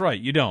 that's right.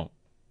 You don't.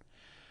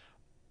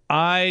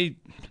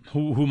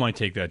 Who might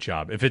take that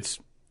job? If it's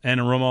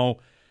Anarumo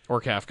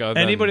or Kafka,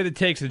 anybody that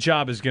takes the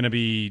job is going to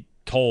be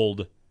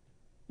told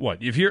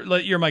what? If you're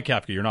Mike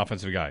Kafka, you're an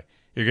offensive guy.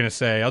 You're going to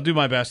say, "I'll do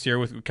my best here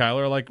with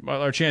Kyler. I like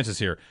our chances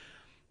here."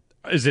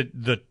 Is it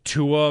the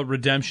Tua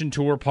redemption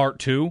tour part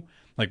 2?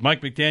 Like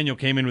Mike McDaniel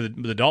came in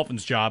with the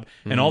Dolphins job,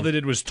 and all they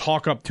did was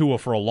talk up Tua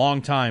for a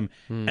long time.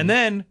 And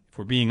then, if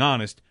we're being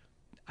honest,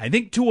 I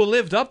think Tua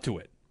lived up to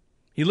it.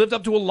 He lived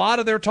up to a lot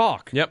of their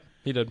talk. Yep,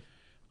 he did.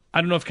 I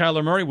don't know if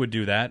Kyler Murray would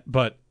do that,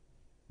 but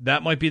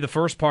that might be the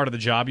first part of the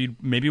job.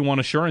 You'd maybe want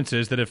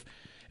assurances that if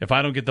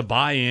I don't get the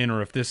buy-in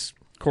or if this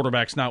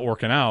quarterback's not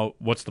working out,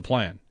 what's the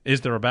plan? Is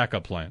there a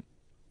backup plan?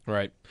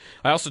 Right.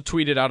 I also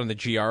tweeted out on the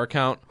GR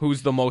account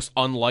who's the most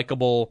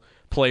unlikable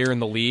player in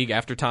the league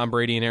after Tom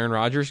Brady and Aaron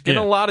Rodgers.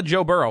 Getting a lot of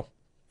Joe Burrow.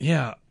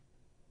 Yeah.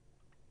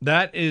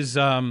 That is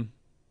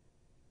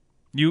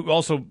you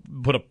also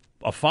put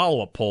a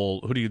follow-up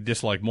poll, who do you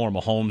dislike more,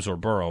 Mahomes or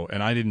Burrow?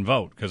 And I didn't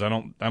vote because I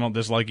don't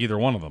dislike either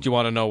one of them. Do you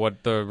want to know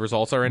what the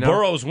results are right now?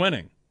 Burrow's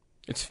winning.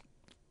 It's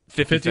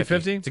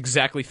 50-50. It's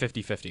exactly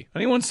 50-50.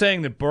 Anyone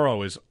saying that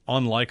Burrow is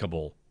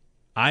unlikable,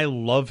 I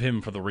love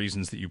him for the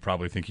reasons that you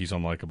probably think he's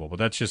unlikable, but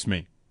that's just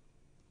me.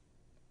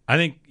 I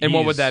think. And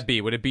what would that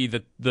be? Would it be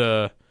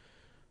the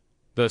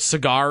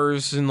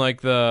cigars and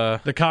like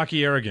the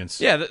cocky arrogance?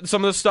 Yeah,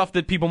 some of the stuff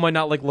that people might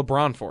not like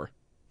LeBron for.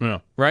 Yeah.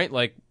 Right?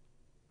 Like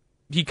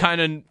he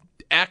kind of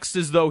acts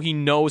as though he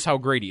knows how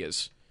great he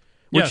is.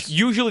 Which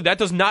usually that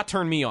does not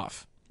turn me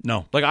off.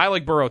 No. Like I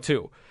like Burrow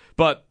too,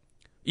 but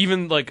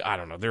even like I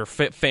don't know, there are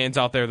fans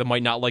out there that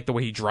might not like the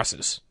way he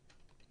dresses.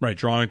 Right,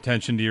 drawing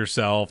attention to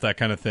yourself, that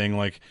kind of thing.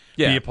 Like,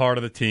 be a part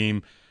of the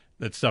team.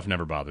 That stuff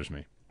never bothers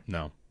me.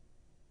 No.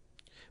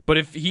 But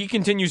if he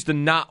continues to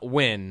not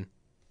win...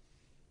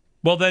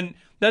 Well, then,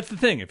 that's the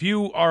thing. If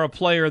you are a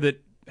player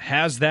that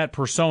has that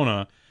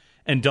persona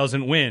and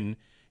doesn't win,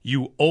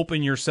 you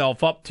open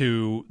yourself up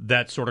to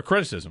that sort of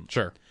criticism.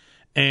 Sure.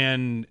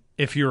 And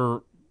if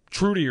you're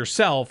true to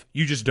yourself,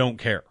 you just don't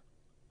care.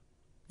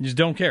 You just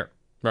don't care.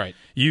 Right.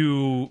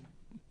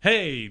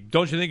 Hey,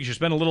 don't you think you should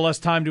spend a little less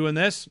time doing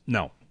this?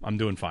 No, I'm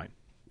doing fine.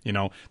 You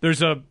know,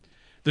 there's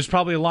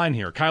probably a line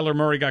here. Kyler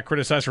Murray got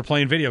criticized for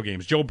playing video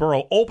games. Joe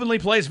Burrow openly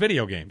plays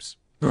video games.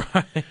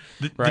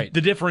 Right. The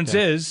difference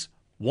is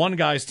one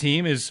guy's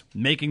team is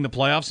making the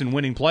playoffs and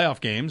winning playoff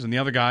games, and the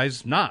other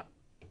guy's not.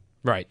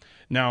 Right.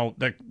 Now,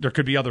 there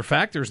could be other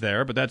factors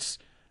there, but that's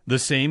the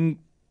same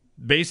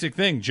basic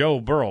thing. Joe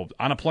Burrow,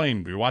 on a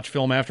plane, do you watch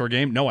film after a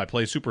game? No, I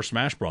play Super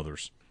Smash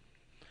Brothers.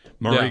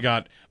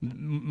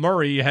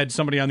 Murray had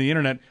somebody on the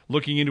internet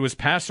looking into his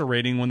passer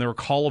rating when there were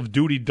Call of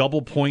Duty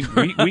double point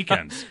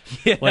weekends.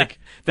 Like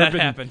that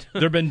happened.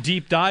 There have been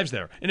deep dives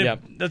there, and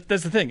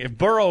that's the thing. If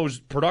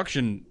Burrow's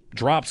production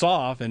drops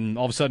off and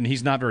all of a sudden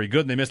he's not very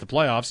good and they miss the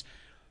playoffs,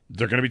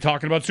 they're going to be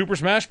talking about Super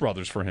Smash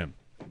Brothers for him.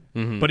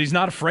 Mm-hmm. But he's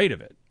not afraid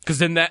of it. Because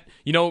then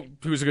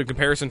who's a good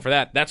comparison for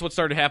that? That's what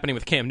started happening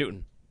with Cam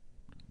Newton.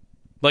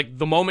 Like,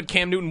 the moment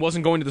Cam Newton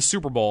wasn't going to the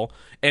Super Bowl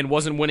and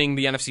wasn't winning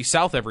the NFC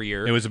South every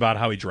year... It was about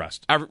how he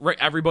dressed.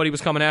 Everybody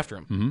was coming after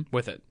him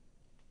with it.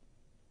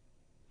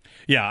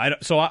 Yeah,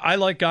 so I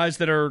like guys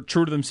that are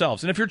true to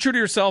themselves. And if you're true to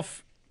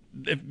yourself,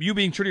 if you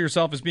being true to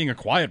yourself is being a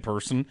quiet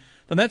person,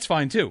 then that's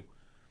fine, too.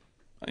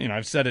 You know,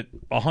 I've said it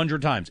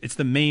 100 times. It's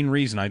the main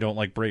reason I don't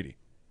like Brady.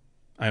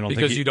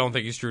 Because you don't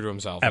think he's true to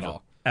himself at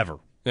all. Ever.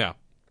 Yeah.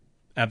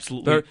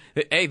 Absolutely.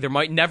 There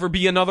might never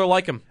be another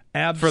like him.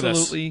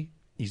 Absolutely.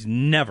 He's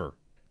never...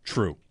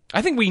 true.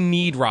 I think we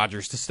need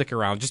Rodgers to stick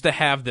around just to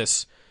have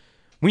this.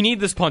 We need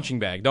this punching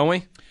bag, don't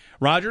we?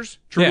 Rodgers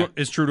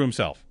is true to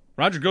himself.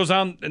 Rodgers goes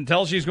on and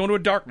tells you he's going to a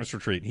darkness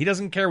retreat. He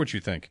doesn't care what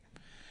you think.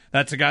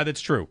 That's a guy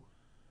that's true.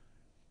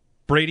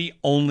 Brady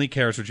only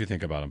cares what you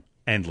think about him.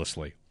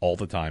 Endlessly. All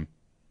the time.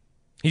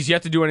 He's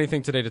yet to do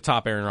anything today to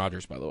top Aaron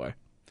Rodgers, by the way.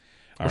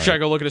 Should I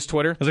go look at his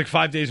Twitter? It's like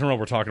 5 days in a row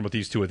we're talking about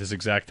these two at this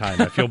exact time.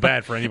 I feel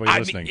bad for anybody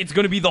listening. It's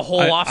going to be the whole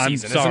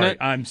offseason, isn't it?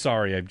 I'm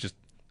sorry.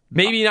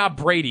 Maybe not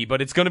Brady,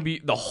 but it's going to be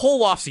the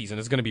whole offseason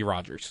is going to be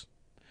Rodgers.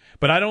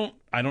 But I don't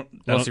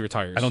unless he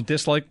retires. I don't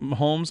dislike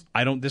Mahomes.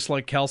 I don't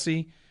dislike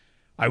Kelsey.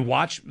 I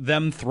watch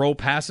them throw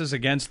passes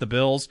against the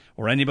Bills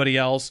or anybody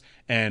else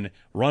and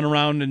run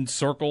around in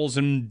circles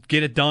and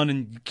get it done,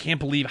 and you can't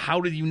believe,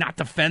 how did you not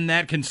defend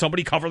that? Can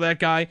somebody cover that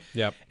guy?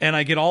 Yep. And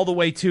I get all the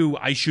way to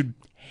I should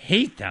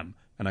hate them,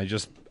 and I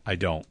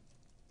don't.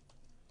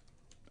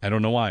 I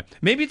don't know why.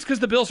 Maybe it's because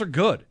the Bills are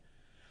good.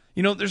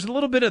 You know, there's a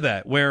little bit of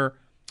that where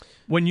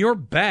when you're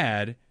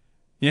bad,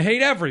 you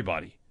hate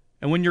everybody.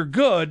 And when you're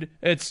good,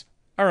 it's,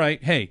 all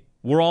right, hey,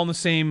 we're all in the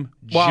same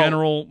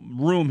general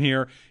room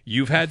here.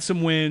 You've had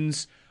some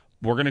wins.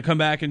 We're going to come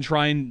back and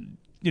try and,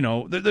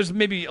 there's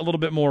maybe a little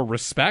bit more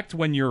respect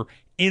when you're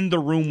in the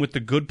room with the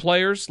good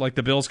players, like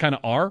the Bills kind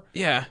of are.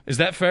 Yeah. Is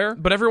that fair?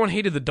 But everyone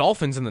hated the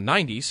Dolphins in the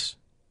 90s.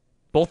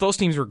 Both those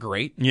teams were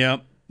great. Yeah.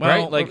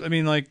 Well, right?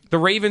 The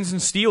Ravens and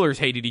Steelers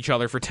hated each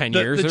other for 10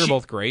 years. They were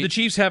both great. The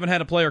Chiefs haven't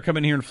had a player come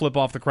in here and flip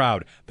off the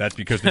crowd. That's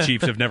because the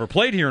Chiefs have never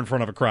played here in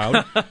front of a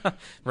crowd.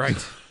 Right.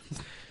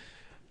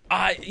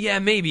 Yeah,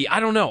 maybe. I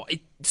don't know.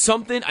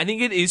 I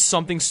think it is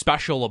something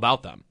special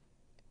about them.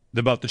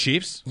 About the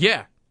Chiefs?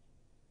 Yeah.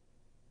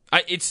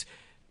 It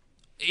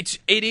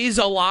is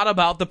a lot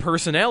about the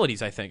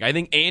personalities, I think. I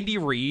think Andy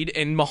Reid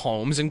and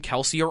Mahomes and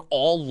Kelsey are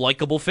all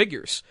likable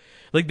figures.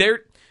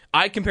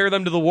 I compare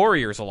them to the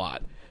Warriors a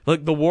lot.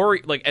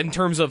 In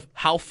terms of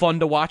how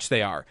fun to watch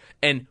they are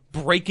and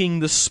breaking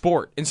the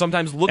sport and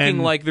sometimes looking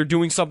like they're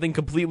doing something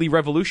completely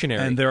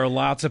revolutionary. And there are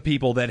lots of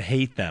people that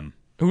hate them.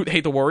 Who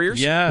hate the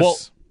Warriors? Yes. Well,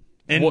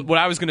 and what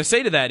I was going to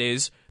say to that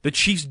is the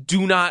Chiefs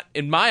do not,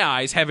 in my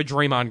eyes, have a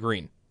Draymond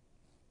Green.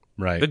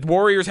 Right. The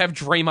Warriors have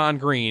Draymond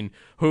Green,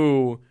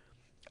 who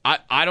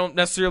I don't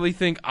necessarily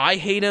think I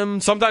hate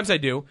him. Sometimes I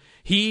do.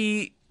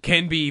 He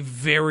can be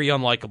very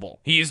unlikable.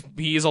 He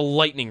is a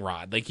lightning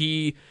rod.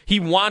 He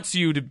wants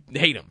you to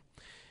hate him.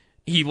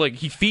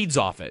 He feeds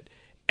off it.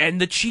 And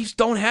the Chiefs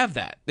don't have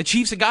that. The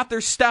Chiefs have got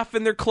their Steph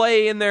and their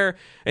Clay and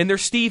their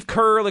Steve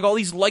Kerr, all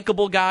these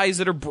likable guys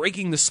that are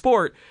breaking the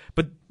sport,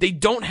 but they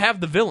don't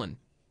have the villain.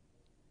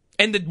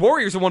 And the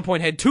Warriors at one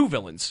point had 2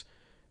 villains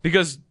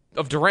because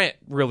of Durant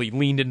really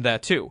leaned into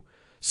that too.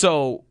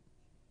 So,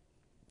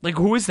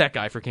 who is that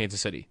guy for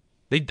Kansas City?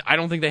 I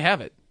don't think they have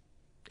it.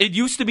 It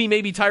used to be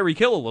maybe Tyreek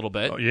Hill a little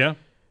bit. Oh, yeah?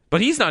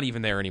 But he's not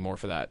even there anymore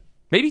for that.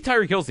 Maybe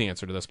Tyreek Hill's the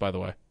answer to this, by the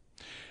way.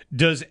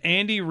 Does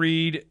Andy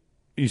Reid...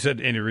 You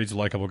said Andy Reid's a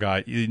likable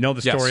guy. You know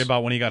the story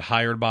about when he got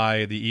hired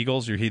by the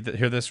Eagles? You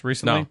hear this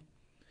recently? No.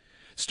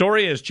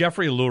 Story is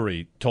Jeffrey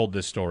Lurie told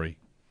this story,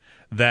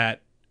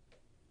 that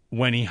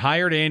when he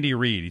hired Andy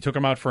Reid, he took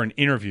him out for an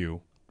interview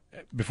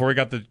before he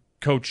got the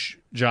coach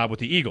job with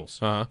the Eagles.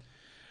 Uh-huh.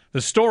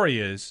 The story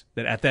is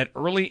that at that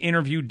early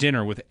interview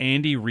dinner with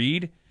Andy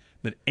Reid,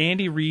 that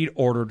Andy Reid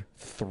ordered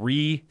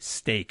 3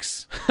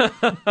 steaks.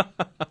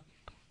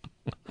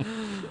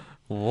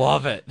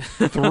 Love it.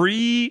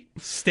 3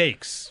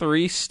 steaks.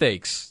 3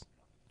 steaks.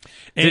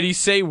 Did he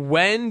say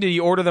when? Did he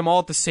order them all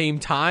at the same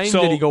time?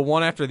 Did he go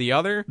one after the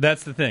other?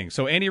 That's the thing.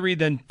 So Andy Reid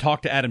then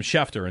talked to Adam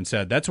Schefter and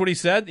said, that's what he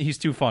said? He's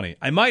too funny.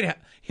 I might have,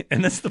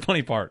 and that's the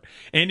funny part.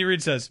 Andy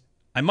Reid says,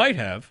 I might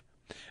have.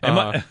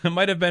 It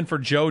might have been for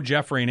Joe,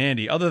 Jeffrey, and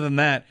Andy. Other than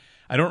that,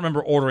 I don't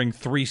remember ordering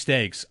 3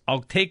 steaks.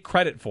 I'll take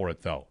credit for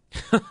it, though.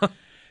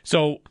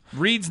 So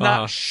Reid's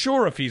not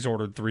sure if he's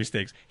ordered 3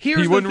 steaks. He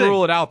wouldn't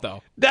rule it out,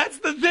 though. That's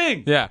the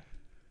thing. Yeah.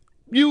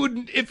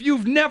 If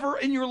you've never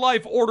in your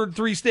life ordered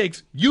 3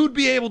 steaks, you'd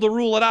be able to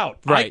rule it out.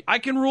 Right. I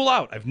can rule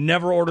out. I've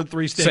never ordered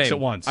 3 steaks at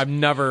once. I've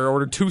never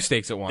ordered 2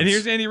 steaks at once. And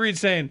here's Andy Reid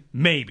saying,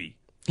 maybe.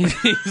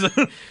 It's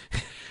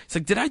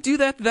like, did I do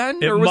that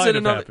then? Or was it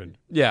another? Happened.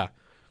 Yeah.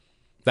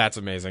 That's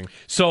amazing.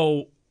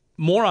 So,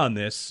 more on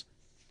this.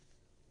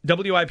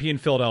 WIP in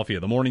Philadelphia,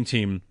 the morning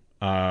team,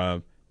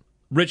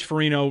 Rich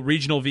Farino,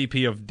 regional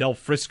VP of Del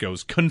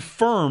Frisco's,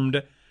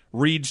 confirmed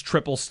Reid's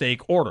triple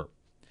steak order.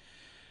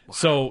 Wow.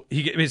 So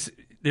here's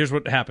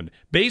what happened.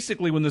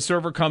 Basically, when the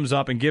server comes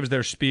up and gives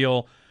their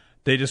spiel,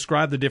 they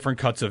describe the different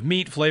cuts of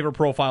meat, flavor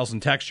profiles,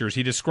 and textures.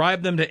 He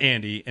described them to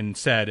Andy and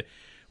said,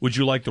 would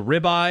you like the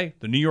ribeye,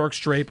 the New York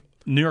strip,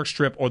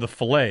 or the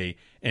filet?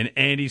 And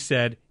Andy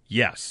said,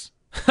 yes.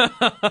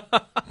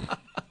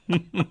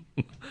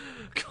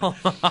 Come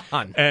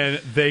on. And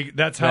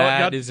that's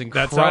how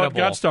it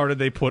got started.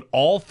 They put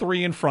all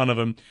 3 in front of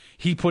him.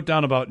 He put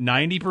down about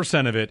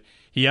 90% of it.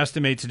 He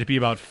estimates it to be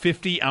about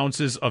 50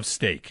 ounces of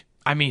steak.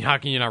 I mean, how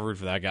can you not root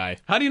for that guy?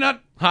 How can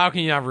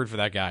you not root for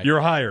that guy?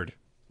 You're hired.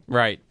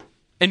 Right.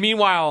 And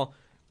meanwhile,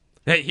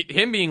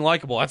 him being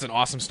likable, that's an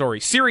awesome story.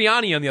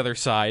 Sirianni on the other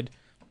side,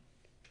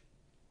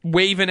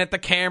 waving at the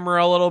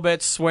camera a little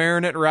bit,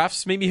 swearing at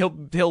refs. Maybe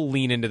he'll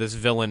lean into this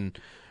villain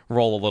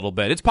role a little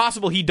bit. It's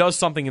possible he does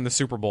something in the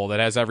Super Bowl that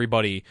has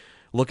everybody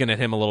looking at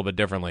him a little bit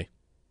differently.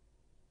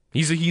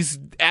 He's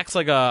acts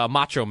like a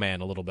macho man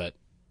a little bit.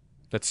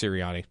 That's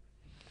Sirianni.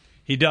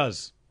 He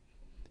does.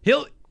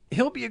 He'll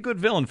be a good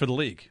villain for the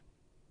league.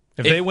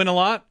 If they win a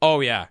lot, oh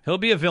yeah, he'll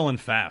be a villain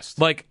fast.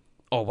 What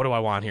do I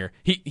want here?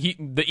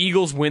 The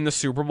Eagles win the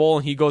Super Bowl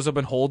and he goes up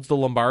and holds the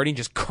Lombardi and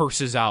just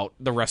curses out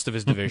the rest of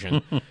his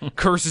division.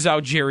 Curses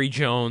out Jerry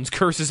Jones,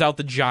 curses out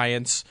the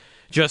Giants.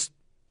 Just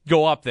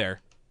go up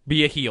there.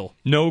 Be a heel.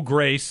 No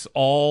grace,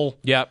 all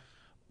Yep.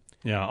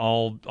 Yeah,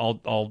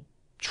 all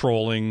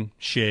trolling,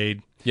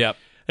 shade. Yep.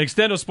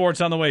 Extendo Sports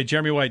on the way.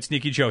 Jeremy White,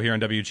 Sneaky Joe here on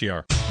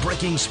WGR.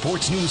 Breaking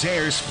sports news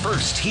airs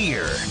first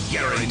here.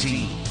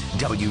 Guaranteed.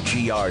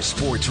 WGR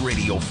Sports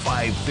Radio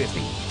 550.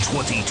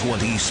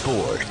 2020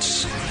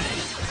 Sports.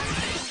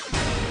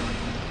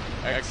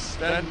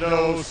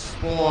 Extendo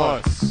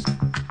Sports.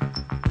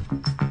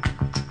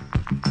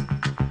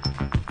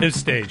 It's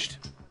staged.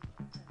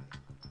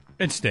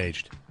 It's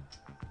staged.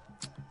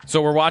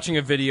 So we're watching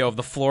a video of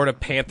the Florida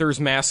Panthers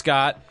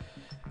mascot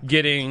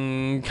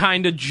getting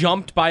kind of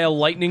jumped by a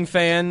Lightning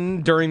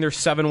fan during their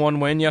 7-1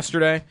 win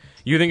yesterday.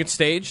 You think it's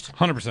staged?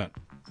 100%.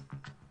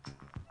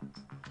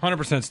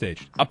 100%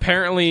 staged.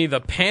 Apparently, the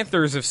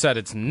Panthers have said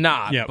it's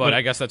not, yeah, but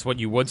I guess that's what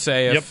you would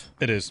say if... Yep,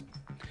 it is.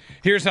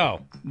 Here's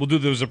how. We'll do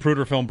the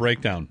Zapruder film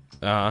breakdown.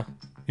 Uh-huh.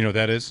 You know what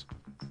that is?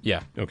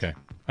 Yeah. Okay.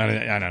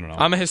 I don't know.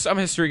 I'm a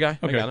history guy.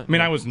 Okay. I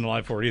mean, I wasn't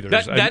alive for it either.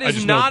 That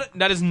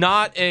is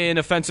not an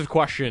offensive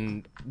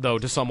question, though,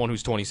 to someone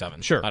who's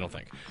 27. Sure. I don't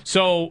think.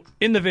 So,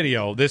 in the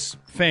video, this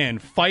fan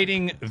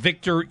fighting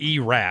Victor E.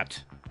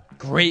 Rat.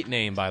 Great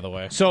name, by the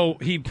way. So,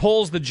 he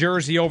pulls the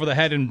jersey over the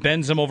head and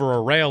bends him over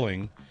a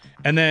railing,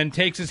 and then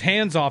takes his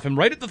hands off him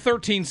right at the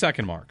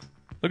 13-second mark.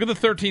 Look at the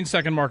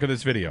 13-second mark of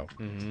this video.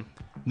 Mm-hmm.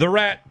 The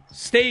Rat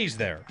stays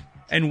there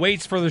and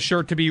waits for the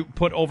shirt to be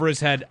put over his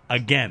head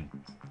again.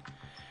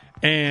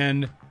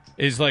 And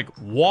is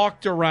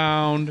walked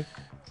around.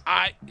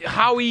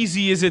 How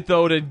easy is it,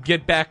 though, to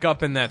get back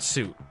up in that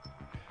suit?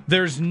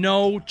 There's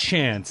no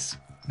chance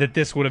that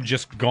this would have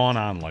just gone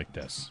on like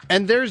this.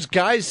 And there's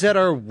guys that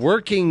are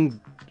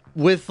working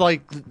with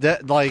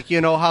that,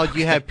 you know how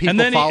you have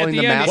people following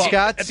the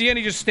mascots? At the end,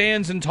 he just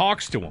stands and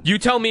talks to them. You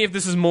tell me if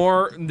this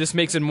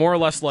makes it more or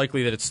less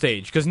likely that it's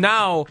staged. Because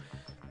now, all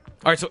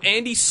right, so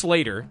Andy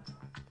Slater,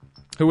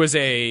 who is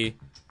an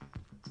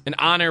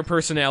on-air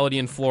personality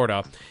in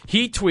Florida,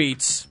 he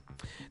tweets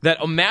that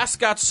a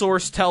mascot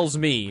source tells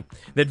me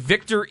that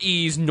Victor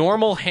E's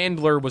normal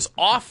handler was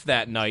off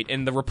that night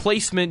and the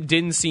replacement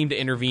didn't seem to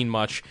intervene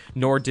much,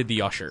 nor did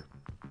the usher.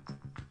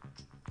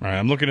 All right,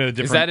 I'm looking at a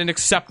different... Is that an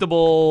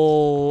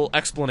acceptable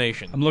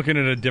explanation? I'm looking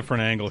at a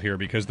different angle here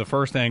because the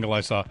first angle I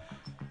saw...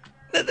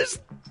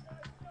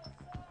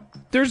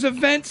 There's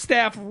event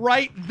staff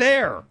right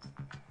there.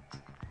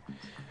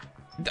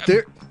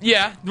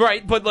 Yeah,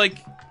 right, but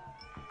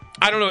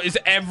I don't know, is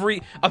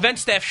every event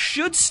staff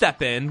should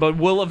step in, but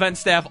will event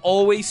staff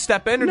always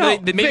step in? Or no,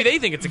 maybe they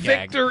think it's a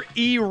gag. Victor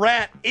E.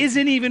 Rat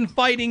isn't even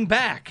fighting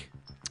back.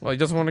 Well, he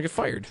doesn't want to get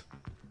fired,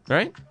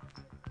 right?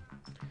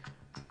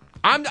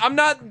 I'm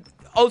not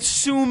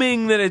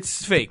assuming that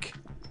it's fake.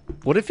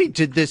 What if he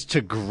did this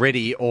to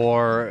Gritty,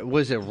 or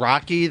was it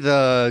Rocky,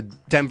 the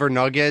Denver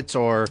Nuggets,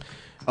 or...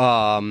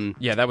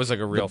 Yeah, that was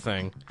a real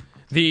thing.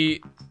 The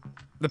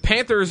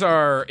Panthers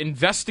are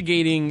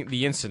investigating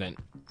the incident.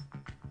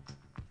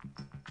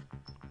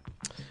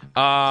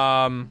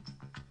 Are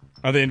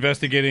they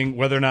investigating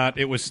whether or not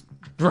it was...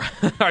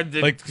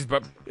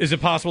 is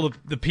it possible that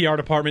the PR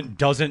department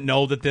doesn't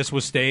know that this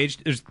was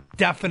staged? It was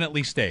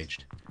definitely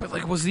staged.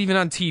 But, was it even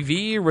on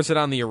TV, or was it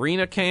on the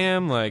arena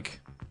cam? I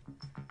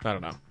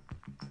don't know.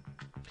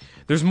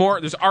 There's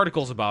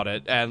articles about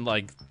it, and,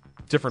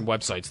 different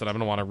websites that I'm going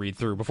to want to read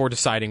through before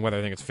deciding whether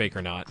I think it's fake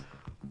or not.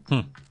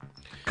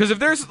 Because if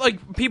there's,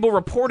 people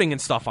reporting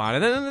and stuff on it,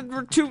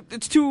 then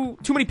it's too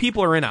many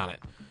people are in on it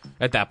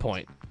at that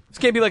point. This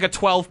can't be a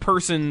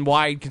 12-person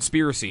wide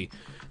conspiracy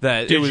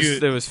that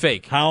it was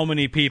fake. How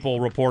many people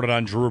reported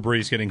on Drew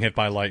Brees getting hit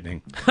by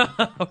lightning?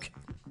 Okay.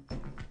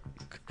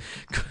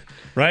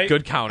 Right?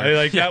 Good counter.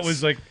 Yes. That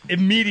was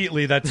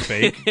immediately that's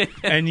fake.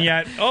 And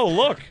yet, oh,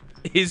 look.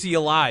 Is he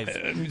alive?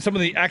 Some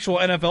of the actual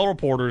NFL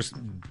reporters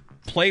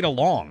played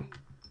along.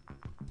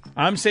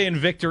 I'm saying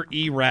Victor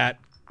E. Rat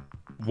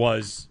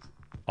was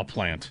a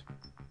plant.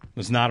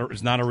 It's not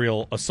a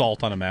real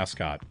assault on a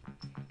mascot.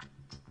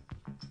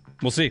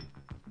 We'll see.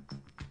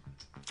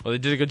 Well, they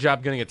did a good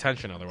job getting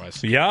attention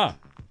otherwise. Yeah.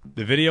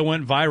 The video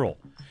went viral.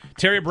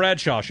 Terry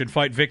Bradshaw should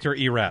fight Victor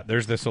E. Rat.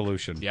 There's the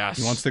solution. Yes.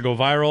 He wants to go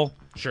viral?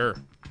 Sure.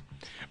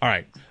 All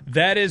right.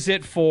 That is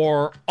it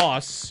for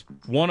us.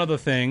 One other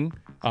thing.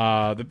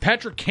 The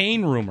Patrick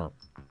Kane rumor.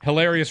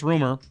 Hilarious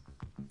rumor.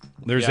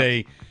 There's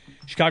a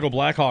Chicago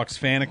Blackhawks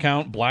fan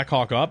account,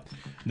 Blackhawk Up,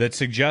 that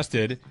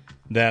suggested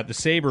that the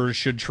Sabres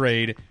should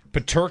trade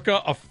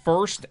Peterka a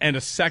first and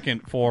a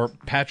second for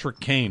Patrick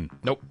Kane.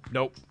 Nope.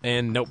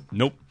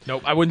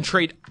 I wouldn't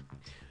trade...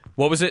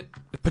 What was it?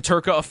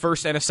 Peterka a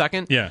first and a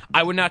second? Yeah.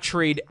 I would not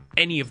trade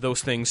any of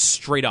those things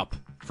straight up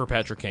for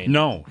Patrick Kane.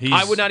 No.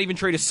 I would not even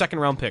trade a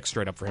second-round pick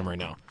straight up for him right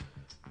now.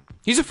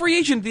 He's a free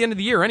agent at the end of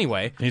the year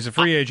anyway. He's a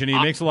free agent. He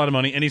makes a lot of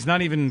money, and he's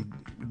not even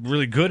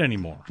really good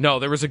anymore. No,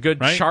 there was a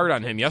good chart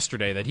on him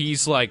yesterday that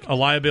he's a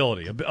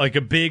liability,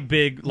 a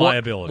big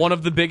liability. One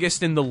of the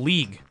biggest in the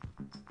league.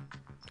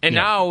 And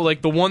now,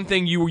 the one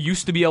thing you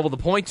used to be able to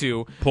point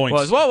to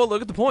was, well,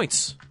 look at the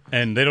points.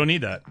 And they don't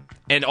need that.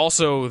 And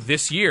also,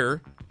 this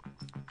year,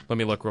 let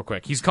me look real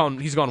quick. He's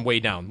gone way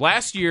down.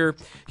 Last year,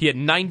 he had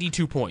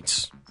 92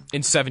 points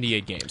in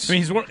 78 games. I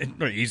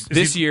mean,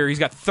 this year, he's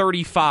got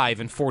 35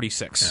 and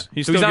 46.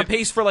 Yeah. He's on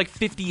pace for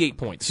 58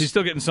 points. He's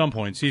still getting some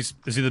points. Is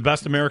he the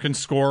best American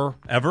scorer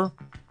ever?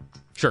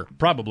 Sure.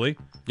 Probably.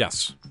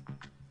 Yes.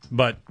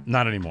 But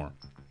not anymore.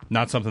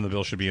 Not something the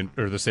Bills should be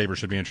or the Sabres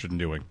should be interested in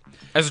doing.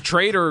 As a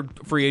trade or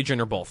free agent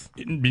or both?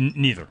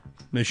 Neither.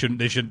 They should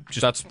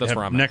just that's have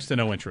where I'm next to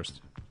no interest.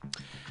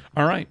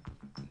 All right.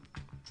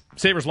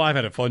 Sabres Live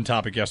had a fun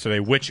topic yesterday.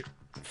 Which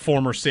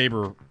former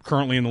Sabre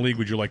currently in the league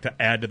would you like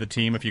to add to the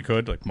team if you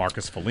could? Like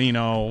Marcus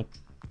Foligno.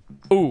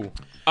 Ooh.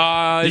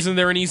 Isn't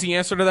there an easy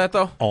answer to that,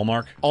 though?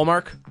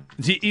 Allmark.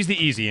 He's the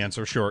easy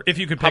answer, sure. If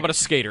you could pick. How about a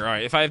skater? All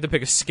right, if I have to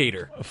pick a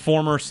skater. A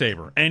former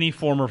Sabre. Any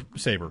former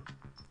Sabre.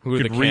 Who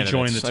could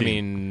rejoin the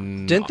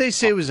team. Didn't they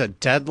say it was a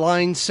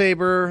deadline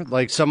Sabre?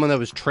 Like someone that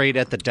was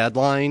traded at the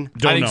deadline?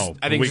 I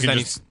think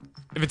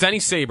if it's any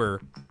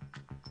Sabre.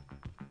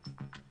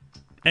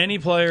 Any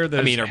player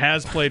that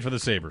has played for the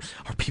Sabres.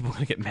 Are people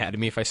going to get mad at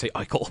me if I say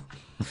Eichel?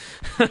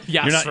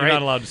 Yes, you're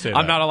not allowed to say that.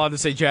 I'm not allowed to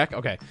say Jack?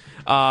 Okay.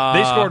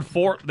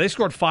 They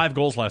scored 5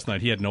 goals last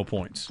night. He had no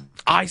points.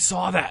 I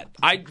saw that.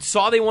 I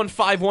saw they won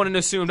 5-1 and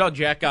assumed,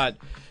 Jack got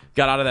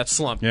out of that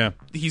slump. Yeah.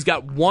 He's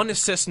got 1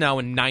 assist now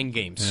in 9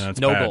 games. Yeah, that's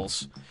no bad.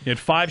 goals. He had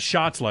 5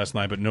 shots last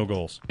night, but no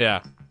goals.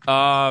 Yeah.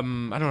 I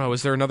don't know.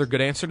 Is there another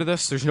good answer to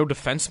this? There's no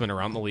defenseman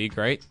around the league,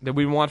 right, that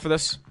we want for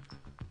this?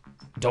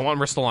 Don't want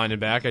Ristolainen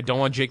back. I don't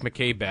want Jake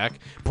McCabe back.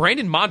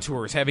 Brandon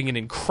Montour is having an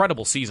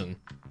incredible season.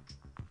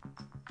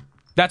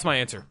 That's my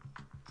answer.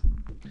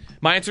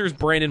 My answer is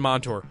Brandon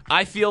Montour.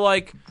 I feel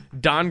like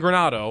Don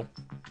Granato...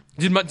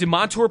 Did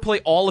Montour play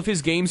all of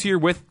his games here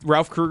with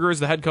Ralph Kruger as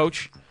the head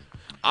coach?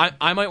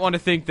 I might want to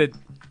think that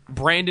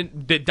Don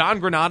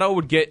Granato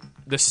would get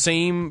the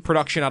same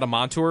production out of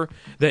Montour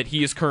that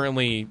he is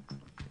currently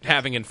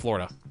having in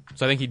Florida.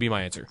 So I think he'd be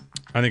my answer.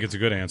 I think it's a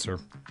good answer.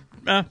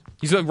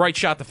 He's a right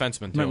shot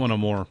defenseman, too. Might want to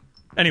more.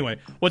 Anyway,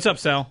 what's up,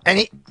 Sal?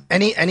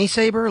 Any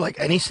Sabre? Like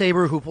any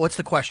Sabre? What's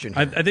the question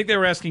here? I think they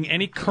were asking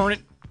any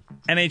current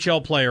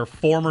NHL player,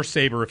 former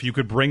Sabre, if you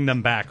could bring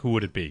them back, who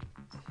would it be?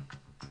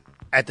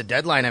 At the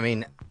deadline, I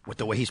mean, with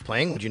the way he's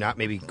playing, would you not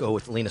maybe go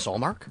with Linus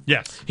Ullmark?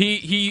 Yes.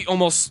 He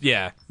almost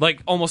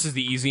is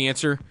the easy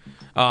answer.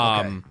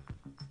 Okay.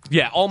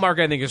 Yeah, Ullmark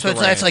I think is so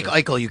the right it's answer.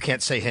 like Eichel, you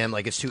can't say him,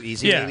 like it's too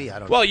easy maybe? I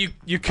don't know. Well,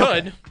 you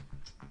could. Okay.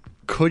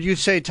 Could you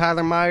say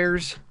Tyler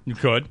Myers? You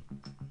could.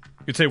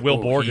 You could say Will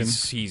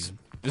Borgen.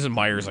 Isn't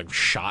Myers like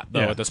shot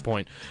though at this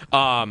point?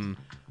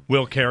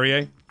 Will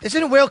Carrier.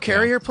 Isn't Will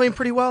Carrier playing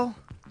pretty well?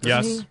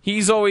 Yes.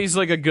 He's always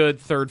like a good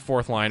third,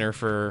 fourth liner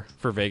for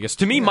Vegas.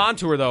 To me,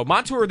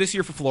 Montour this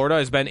year for Florida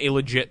has been a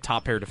legit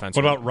top pair defenseman.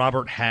 What about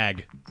Robert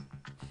Hagg?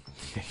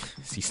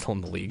 Is he still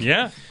in the league?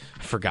 Yeah.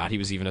 I forgot he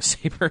was even a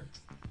Sabre.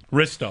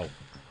 Risto.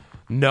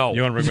 No.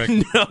 You want to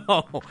bring back?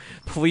 No.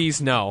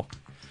 Please, no. All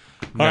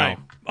right.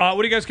 What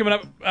are you guys coming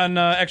up on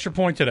Extra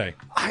Point today?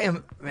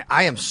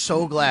 I am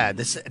so glad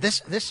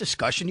this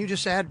discussion you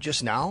just had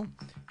just now.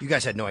 You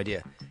guys had no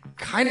idea.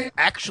 Kind of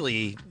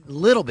actually a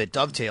little bit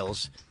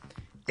dovetails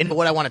into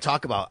what I want to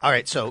talk about. All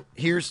right, so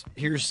here's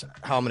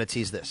how I'm going to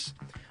tease this.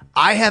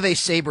 I have a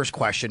Sabres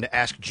question to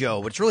ask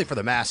Joe, but it's really for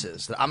the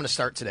masses that I'm going to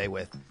start today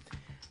with.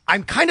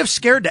 I'm kind of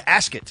scared to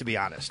ask it, to be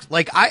honest.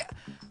 Like I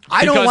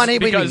don't want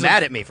anybody to be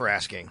mad at me for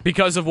asking.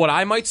 Because of what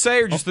I might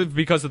say, or just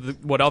because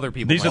of what other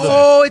people might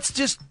say? It's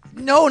just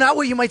no, not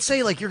what you might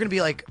say. Like you're going to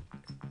be like,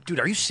 dude,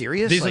 are you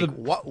serious?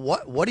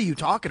 What are you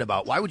talking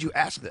about? Why would you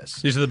ask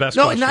this? These are the best.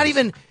 No, questions. not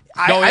even.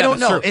 I don't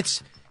know. True.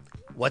 It's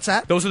what's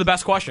that? Those are the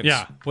best questions.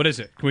 Yeah. What is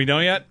it? Can we know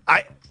yet?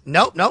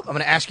 Nope. I'm going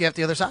to ask you at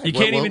the other side. You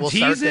can't even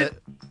tease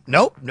it.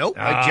 Nope.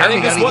 I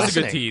think this was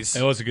a good tease.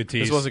 It was a good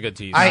tease. This was a good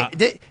tease.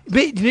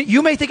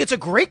 You may think it's a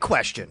great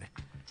question,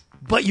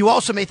 but you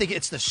also may think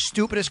it's the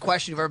stupidest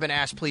question you've ever been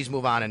asked. Please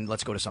move on and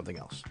let's go to something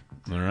else.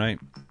 All right.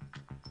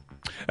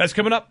 That's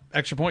coming up.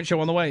 Extra Point Show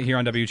on the way here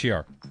on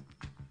WGR.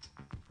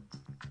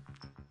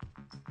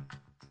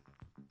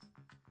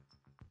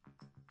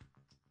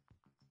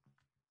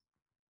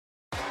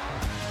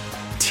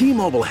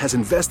 T-Mobile has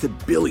invested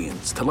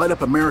billions to light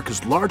up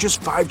America's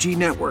largest 5G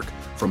network,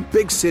 from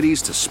big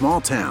cities to small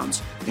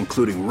towns,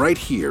 including right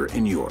here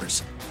in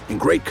yours. And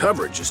great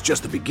coverage is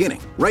just the beginning.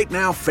 Right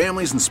now,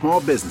 families and small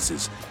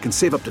businesses can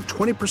save up to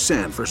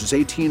 20% versus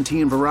AT&T and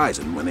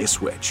Verizon when they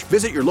switch.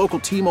 Visit your local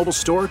T-Mobile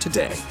store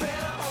today.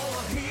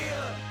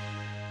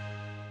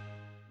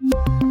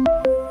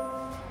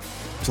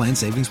 Plan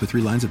savings with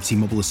 3 lines of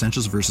T-Mobile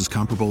Essentials versus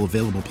comparable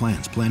available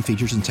plans. Plan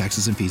features and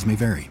taxes and fees may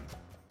vary.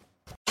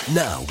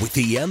 Now, with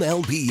the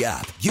MLB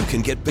app, you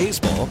can get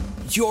baseball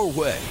your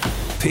way.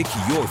 Pick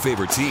your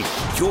favorite team,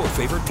 your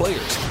favorite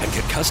players, and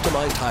get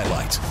customized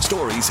highlights,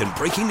 stories, and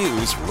breaking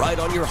news right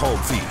on your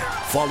home feed.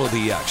 Follow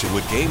the action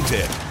with Game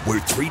 10, where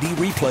 3D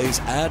replays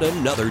add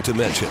another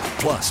dimension.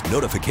 Plus,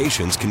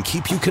 notifications can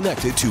keep you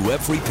connected to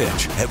every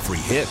pitch, every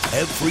hit,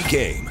 every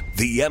game.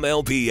 The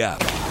MLB app.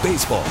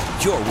 Baseball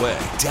your way.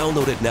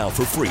 Download it now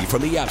for free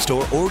from the App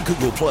Store or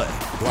Google Play.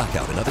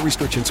 Blackout and other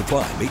restrictions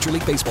apply. Major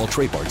League Baseball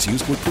trademarks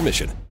used with permission.